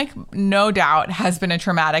pandemic no doubt has been a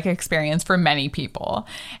traumatic experience for many people,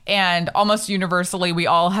 and almost universally we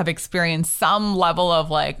all have experienced some level of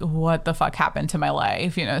what the fuck happened to my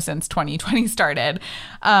life, since 2020 started.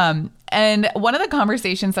 And one of the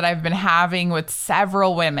conversations that I've been having with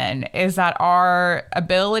several women is that our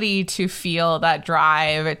ability to feel that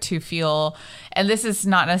drive to feel, and this is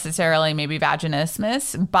not necessarily maybe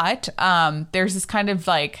vaginismus, but there's this kind of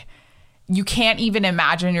you can't even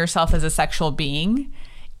imagine yourself as a sexual being.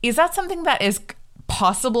 Is that something that is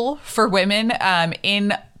possible for women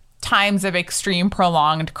in times of extreme,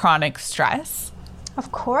 prolonged, chronic stress?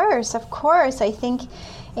 Of course. I think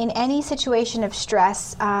in any situation of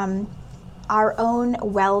stress, our own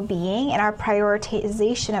well-being and our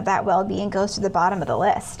prioritization of that well-being goes to the bottom of the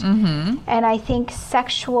list. And I think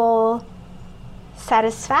sexual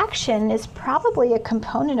satisfaction is probably a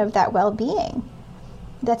component of that well-being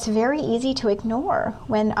that's very easy to ignore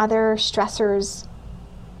when other stressors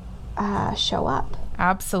show up.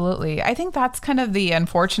 Absolutely. I think that's kind of the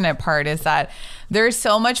unfortunate part, is that there's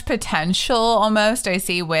so much potential almost I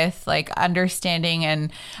see with understanding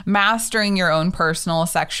and mastering your own personal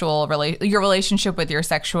your relationship with your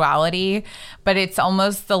sexuality, but it's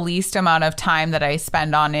almost the least amount of time that I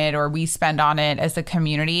spend on it, or we spend on it as a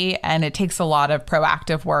community, and it takes a lot of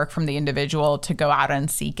proactive work from the individual to go out and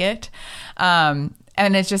seek it.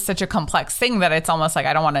 And it's just such a complex thing that it's almost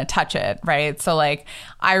I don't want to touch it, right? So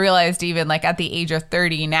I realized even at the age of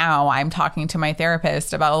 30 now, I'm talking to my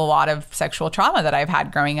therapist about a lot of sexual trauma that I've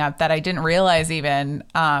had growing up that I didn't realize even.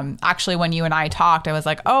 Actually, when you and I talked, I was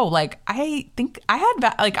I think I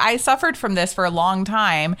had, I suffered from this for a long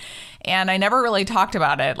time and I never really talked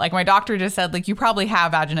about it. My doctor just said, you probably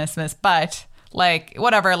have vaginismus, but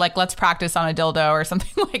whatever, let's practice on a dildo or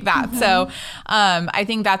something like that. So I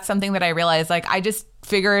think that's something that I realized, I just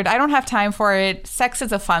figured I don't have time for it. Sex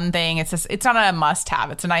is a fun thing. It's not a must have.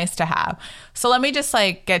 It's a nice to have. So let me just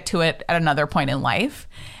get to it at another point in life.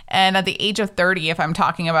 And at the age of 30, if I'm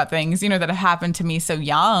talking about things, that have happened to me so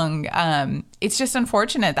young, it's just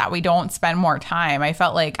unfortunate that we don't spend more time. I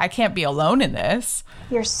felt I can't be alone in this.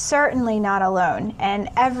 You're certainly not alone. And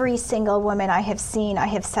every single woman I have seen, I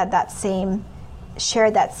have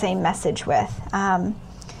shared that same message with.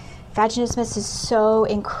 Vaginismus is so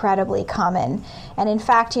incredibly common. And in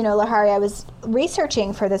fact, Lahari, I was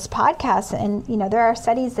researching for this podcast, and, there are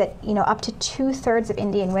studies that, up to 2/3 of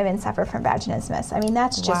Indian women suffer from vaginismus. I mean,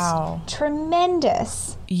 that's just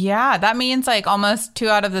tremendous. Yeah, that means almost 2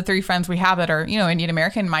 out of the 3 friends we have that are, Indian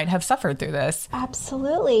American might have suffered through this.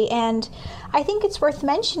 Absolutely. And I think it's worth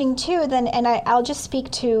mentioning too, I'll just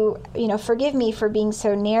speak to, forgive me for being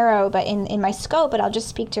so narrow, but in my scope, but I'll just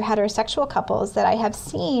speak to heterosexual couples that I have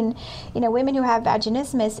seen, women who have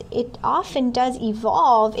vaginismus, it often does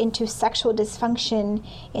evolve into sexual dysfunction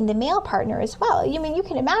in the male partner as well. You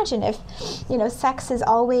can imagine if, sex is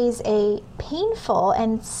always a painful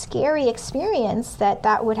and scary experience,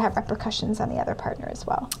 that would have repercussions on the other partner as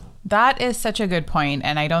well. That is such a good point,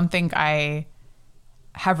 and I don't think I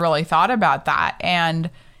have really thought about that. And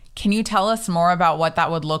can you tell us more about what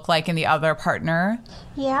that would look like in the other partner?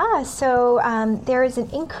 Yeah, so there is an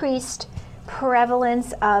increased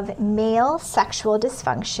prevalence of male sexual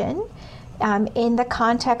dysfunction in the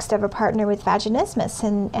context of a partner with vaginismus,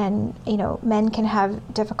 and men can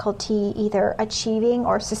have difficulty either achieving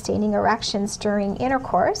or sustaining erections during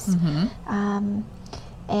intercourse.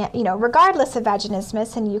 and regardless of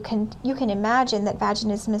vaginismus, and you can imagine that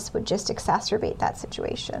vaginismus would just exacerbate that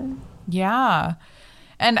situation. Yeah.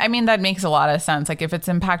 And I mean, that makes a lot of sense. Like if it's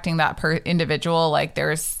impacting that individual, like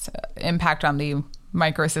there's impact on the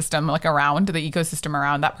microsystem, like around the ecosystem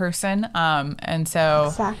around that person. And so,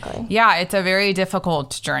 exactly. Yeah, it's a very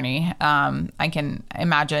difficult journey. I can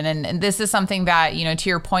imagine. And this is something that, to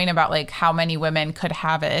your point about like how many women could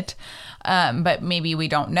have it, but maybe we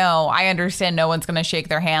don't know. I understand no one's going to shake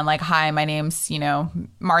their hand like, hi, my name's,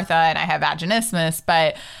 Martha and I have vaginismus,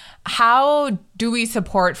 but how do we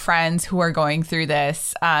support friends who are going through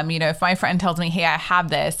this? If my friend tells me, hey, I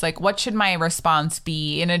have this, like what should my response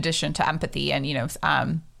be in addition to empathy and,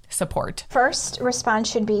 support? First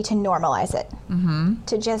response should be to normalize it,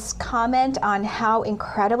 to just comment on how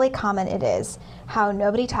incredibly common it is, how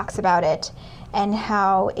nobody talks about it, and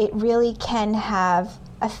how it really can have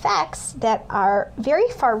effects that are very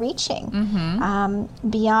far-reaching,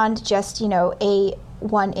 beyond just, a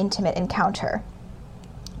one intimate encounter.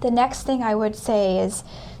 The next thing I would say is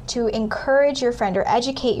to encourage your friend or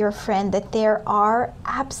educate your friend that there are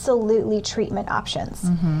absolutely treatment options.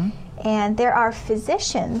 And there are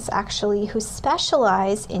physicians actually who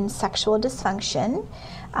specialize in sexual dysfunction,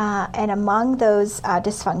 and among those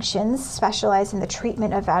dysfunctions specialize in the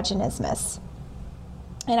treatment of vaginismus.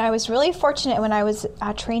 And I was really fortunate when I was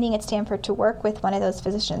training at Stanford to work with one of those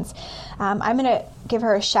physicians. I'm going to give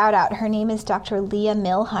her a shout out. Her name is Dr. Leah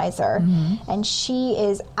Millhiser, and she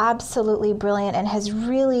is absolutely brilliant and has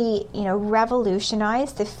really,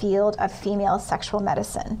 revolutionized the field of female sexual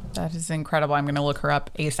medicine. That is incredible. I'm going to look her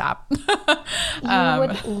up ASAP. You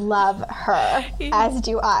would love her, as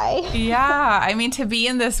do I. Yeah. I mean, to be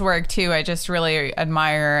in this work too, I just really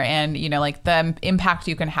admire, and, like the impact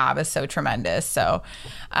you can have is so tremendous. So,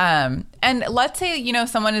 and let's say,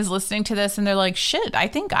 someone is listening to this and they're like, shit, I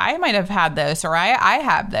think I might have had this, or I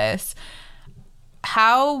have this.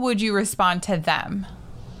 How would you respond to them?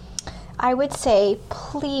 I would say,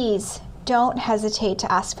 please don't hesitate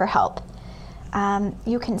to ask for help.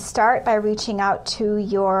 You can start by reaching out to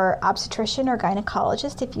your obstetrician or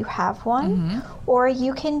gynecologist if you have one, or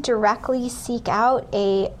you can directly seek out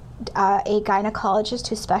a gynecologist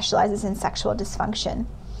who specializes in sexual dysfunction.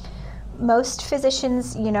 Most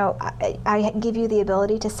physicians, I give you the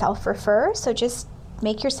ability to self-refer, so just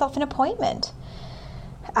make yourself an appointment.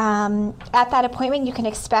 At that appointment, you can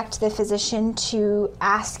expect the physician to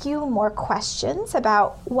ask you more questions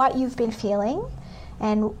about what you've been feeling,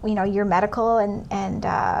 and your medical and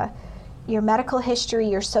your medical history,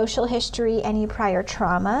 your social history, any prior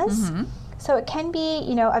traumas. So it can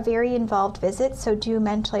be, a very involved visit, so do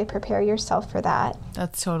mentally prepare yourself for that.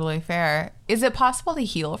 That's totally fair. Is it possible to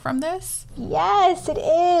heal from this? Yes, it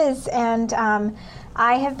is. And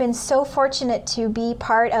I have been so fortunate to be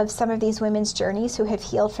part of some of these women's journeys who have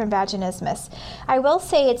healed from vaginismus. I will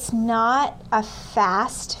say it's not a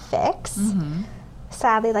fast fix.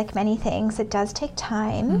 Sadly, like many things, it does take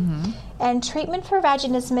time. And treatment for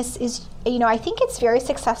vaginismus is, I think it's very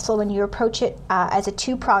successful when you approach it as a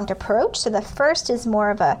two-pronged approach. So the first is more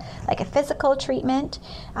of a physical treatment,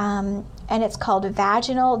 and it's called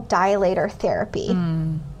vaginal dilator therapy.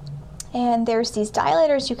 And there's these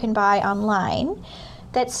dilators you can buy online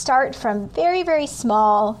that start from very, very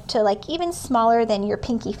small to even smaller than your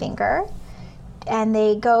pinky finger. And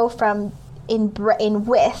they go from in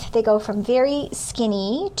width, they go from very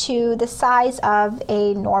skinny to the size of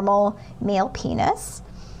a normal male penis.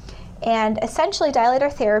 And essentially,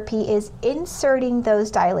 dilator therapy is inserting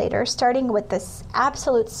those dilators, starting with the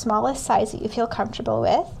absolute smallest size that you feel comfortable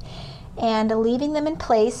with, and leaving them in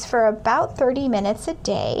place for about 30 minutes a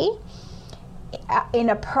day in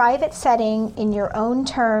a private setting, in your own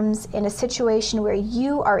terms, in a situation where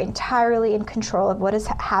you are entirely in control of what is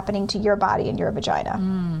happening to your body and your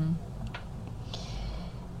vagina.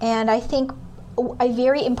 And I think a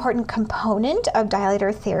very important component of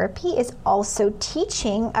dilator therapy is also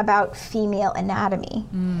teaching about female anatomy.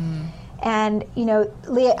 And,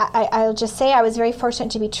 Leah, I'll just say I was very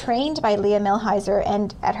fortunate to be trained by Leah Millhiser,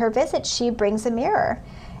 and at her visit, she brings a mirror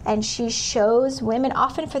and she shows women,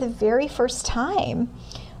 often for the very first time,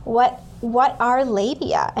 what are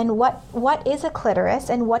labia and what is a clitoris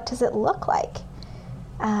and what does it look like.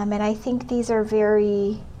 And I think these are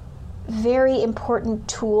very, very important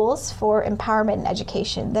tools for empowerment and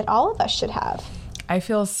education that all of us should have. I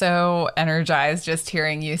feel so energized just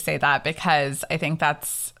hearing you say that, because I think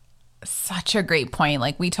that's such a great point.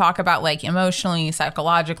 We talk about emotionally,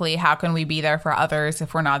 psychologically, how can we be there for others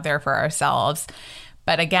if we're not there for ourselves?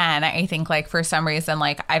 But again, I think like for some reason,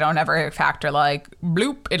 like I don't ever factor like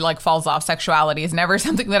bloop, it like falls off. Sexuality is never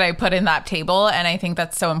something that I put in that table. And I think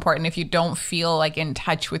that's so important. If you don't feel like in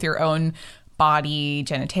touch with your own body,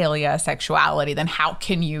 genitalia, sexuality, then how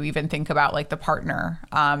can you even think about like the partner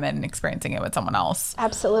and experiencing it with someone else?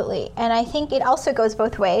 Absolutely. And I think it also goes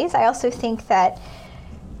both ways. I also think that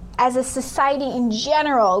as a society in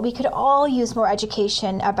general, we could all use more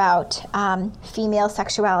education about female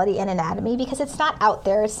sexuality and anatomy because it's not out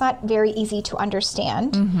there. It's not very easy to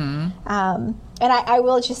understand. And I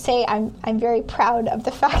will just say I'm very proud of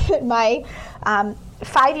the fact that my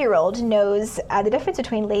 5-year-old knows the difference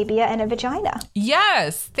between labia and a vagina.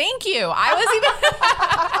 Yes, thank you. I was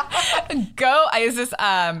even is this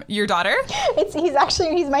your daughter? He's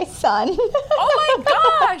my son. Oh my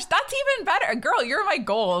gosh, that's even better. Girl, you're my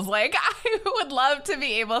goals. Like I would love to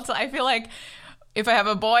be able to. I feel like if I have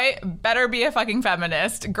a boy, better be a fucking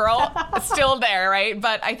feminist. Girl, still there, right?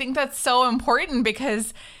 But I think that's so important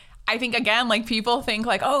because I think, again, like people think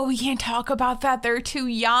like, oh, we can't talk about that. They're too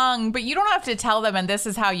young. But you don't have to tell them, and this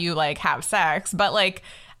is how you like have sex. But like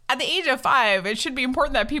at the age of 5, it should be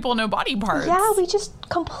important that people know body parts. Yeah, we just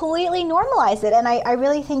completely normalize it. And I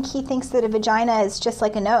really think he thinks that a vagina is just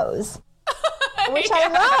like a nose. Which I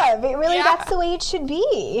love. It really, that's the way it should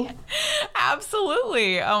be.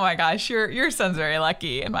 Absolutely. Oh my gosh, your son's very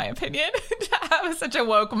lucky, in my opinion, to have such a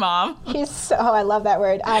woke mom. I love that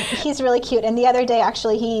word. He's really cute. And the other day,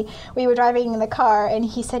 actually, we were driving in the car, and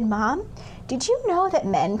he said, "Mom, did you know that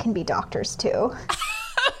men can be doctors too?"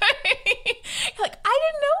 Like, I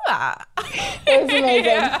didn't know that. It was amazing.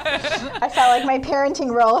 Yeah. I felt like my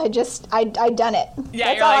parenting role had I'd done it. Yeah,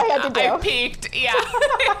 that's all I had to do. I peaked. Yeah.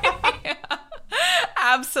 Yeah.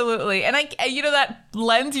 Absolutely. And that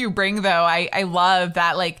lens you bring, though, I love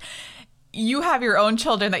that, like, you have your own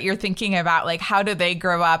children that you're thinking about, like, how do they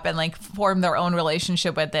grow up and, like, form their own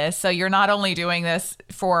relationship with this? So you're not only doing this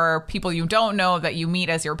for people you don't know that you meet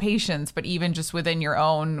as your patients, but even just within your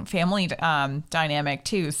own family dynamic,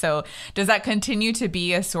 too. So does that continue to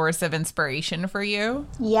be a source of inspiration for you?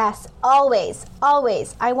 Yes, always,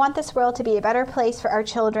 always. I want this world to be a better place for our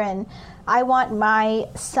children. I want my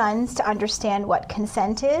sons to understand what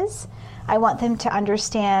consent is. I want them to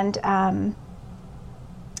understand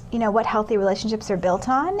what healthy relationships are built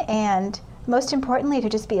on, and most importantly, to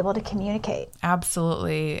just be able to communicate.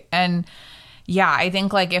 Absolutely. And yeah, I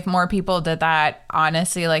think like if more people did that,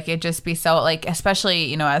 honestly, like it'd just be so like,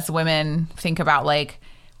 especially, as women think about like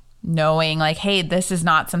knowing like, hey, this is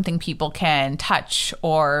not something people can touch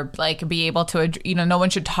or like be able to, no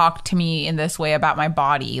one should talk to me in this way about my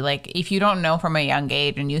body. Like if you don't know from a young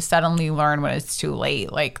age and you suddenly learn when it's too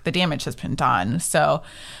late, like the damage has been done. So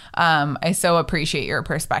I so appreciate your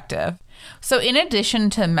perspective. So in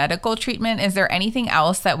addition to medical treatment, is there anything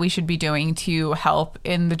else that we should be doing to help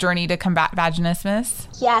in the journey to combat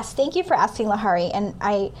vaginismus? Yes, thank you for asking, Lahari. And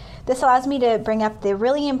this allows me to bring up the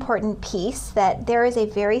really important piece that there is a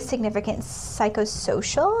very significant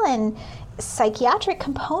psychosocial and psychiatric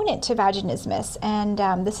component to vaginismus.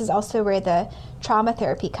 And this is also where the trauma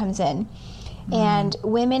therapy comes in. And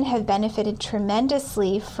women have benefited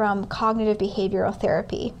tremendously from cognitive behavioral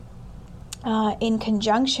therapy in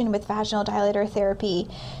conjunction with vaginal dilator therapy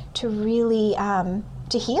to really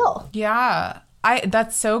to heal. Yeah,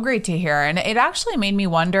 that's so great to hear. And it actually made me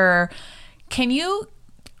wonder, can you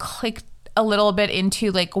click a little bit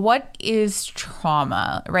into like what is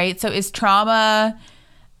trauma, right? So is trauma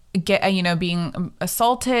being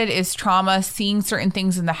assaulted? Is trauma seeing certain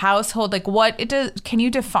things in the household? Like can you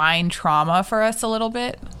define trauma for us a little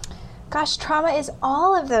bit? Gosh, trauma is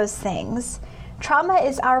all of those things. Trauma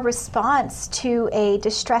is our response to a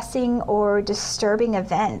distressing or disturbing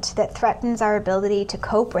event that threatens our ability to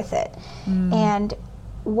cope with it. And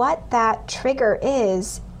what that trigger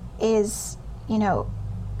is, it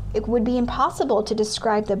would be impossible to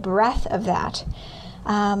describe the breadth of that.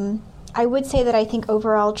 I would say that I think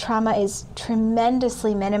overall trauma is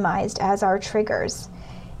tremendously minimized as our triggers.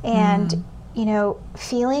 And,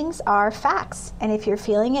 feelings are facts. And if you're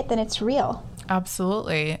feeling it, then it's real.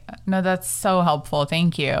 Absolutely. No, that's so helpful.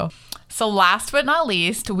 Thank you. So last but not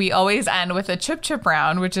least, we always end with a chip chip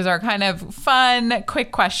round, which is our kind of fun,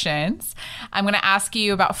 quick questions. I'm going to ask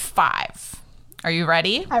you about 5. Are you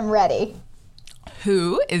ready? I'm ready.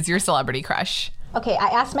 Who is your celebrity crush? Okay, I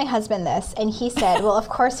asked my husband this, and he said, well, of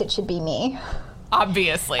course it should be me.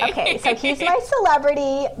 Obviously. Okay, so he's my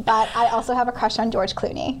celebrity, but I also have a crush on George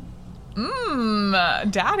Clooney.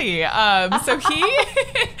 Daddy. So he,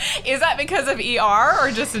 is that because of ER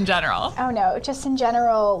or just in general? Oh no, just in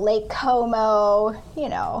general, Lake Como,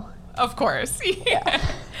 Of course. Yeah.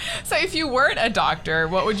 Yeah. So if you weren't a doctor,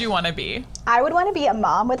 what would you want to be? I would want to be a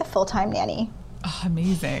mom with a full-time nanny. Oh,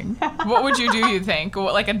 amazing. What would you do, you think?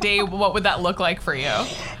 Like a day, what would that look like for you?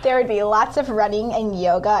 There would be lots of running and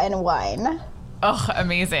yoga and wine. Oh,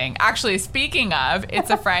 amazing. Actually, speaking of, it's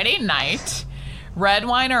a Friday night. Red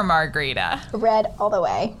wine or margarita? Red all the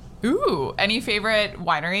way. Ooh, any favorite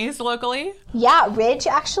wineries locally? Yeah, Ridge,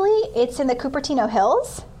 actually. It's in the Cupertino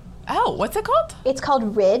Hills. Oh, what's it called? It's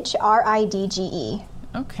called Ridge, Ridge.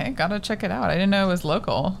 Okay, gotta check it out. I didn't know it was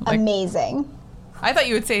local. Amazing. I thought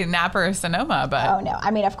you would say Napa or Sonoma, but... Oh, no.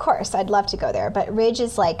 I mean, of course, I'd love to go there, but Ridge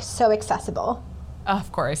is, like, so accessible.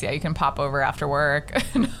 Of course, yeah, you can pop over after work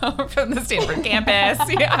from the Stanford campus.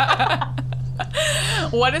 Yeah.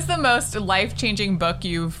 What is the most life-changing book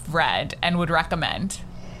you've read and would recommend?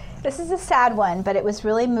 This is a sad one, but it was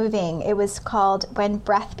really moving. It was called When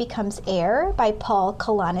Breath Becomes Air by Paul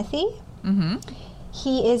Kalanithi. Mm-hmm.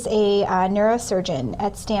 He is a neurosurgeon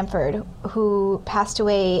at Stanford who passed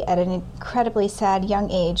away at an incredibly sad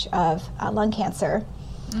young age of lung cancer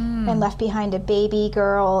and left behind a baby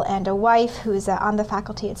girl and a wife who's on the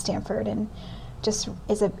faculty at Stanford and just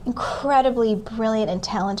is an incredibly brilliant and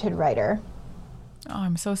talented writer. Oh,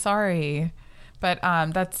 I'm so sorry. But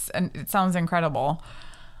it sounds incredible.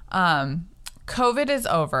 COVID is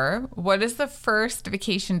over. What is the first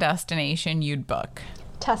vacation destination you'd book?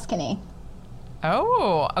 Tuscany.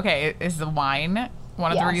 Oh, okay. Is the wine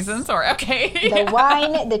one of the reasons? Or okay. The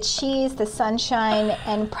wine, the cheese, the sunshine,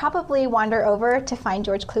 and probably wander over to find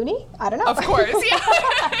George Clooney. I don't know. Of course,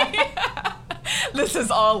 yeah. This is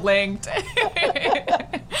all linked.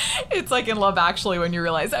 It's like in Love Actually when you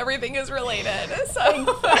realize everything is related. So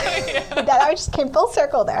yeah. That just came full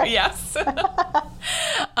circle there. Yes.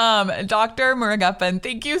 Dr. Murugepan,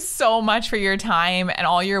 thank you so much for your time and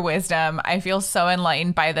all your wisdom. I feel so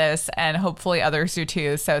enlightened by this, and hopefully others do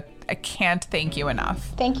too. So I can't thank you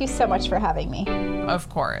enough. Thank you so much for having me. Of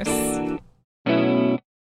course.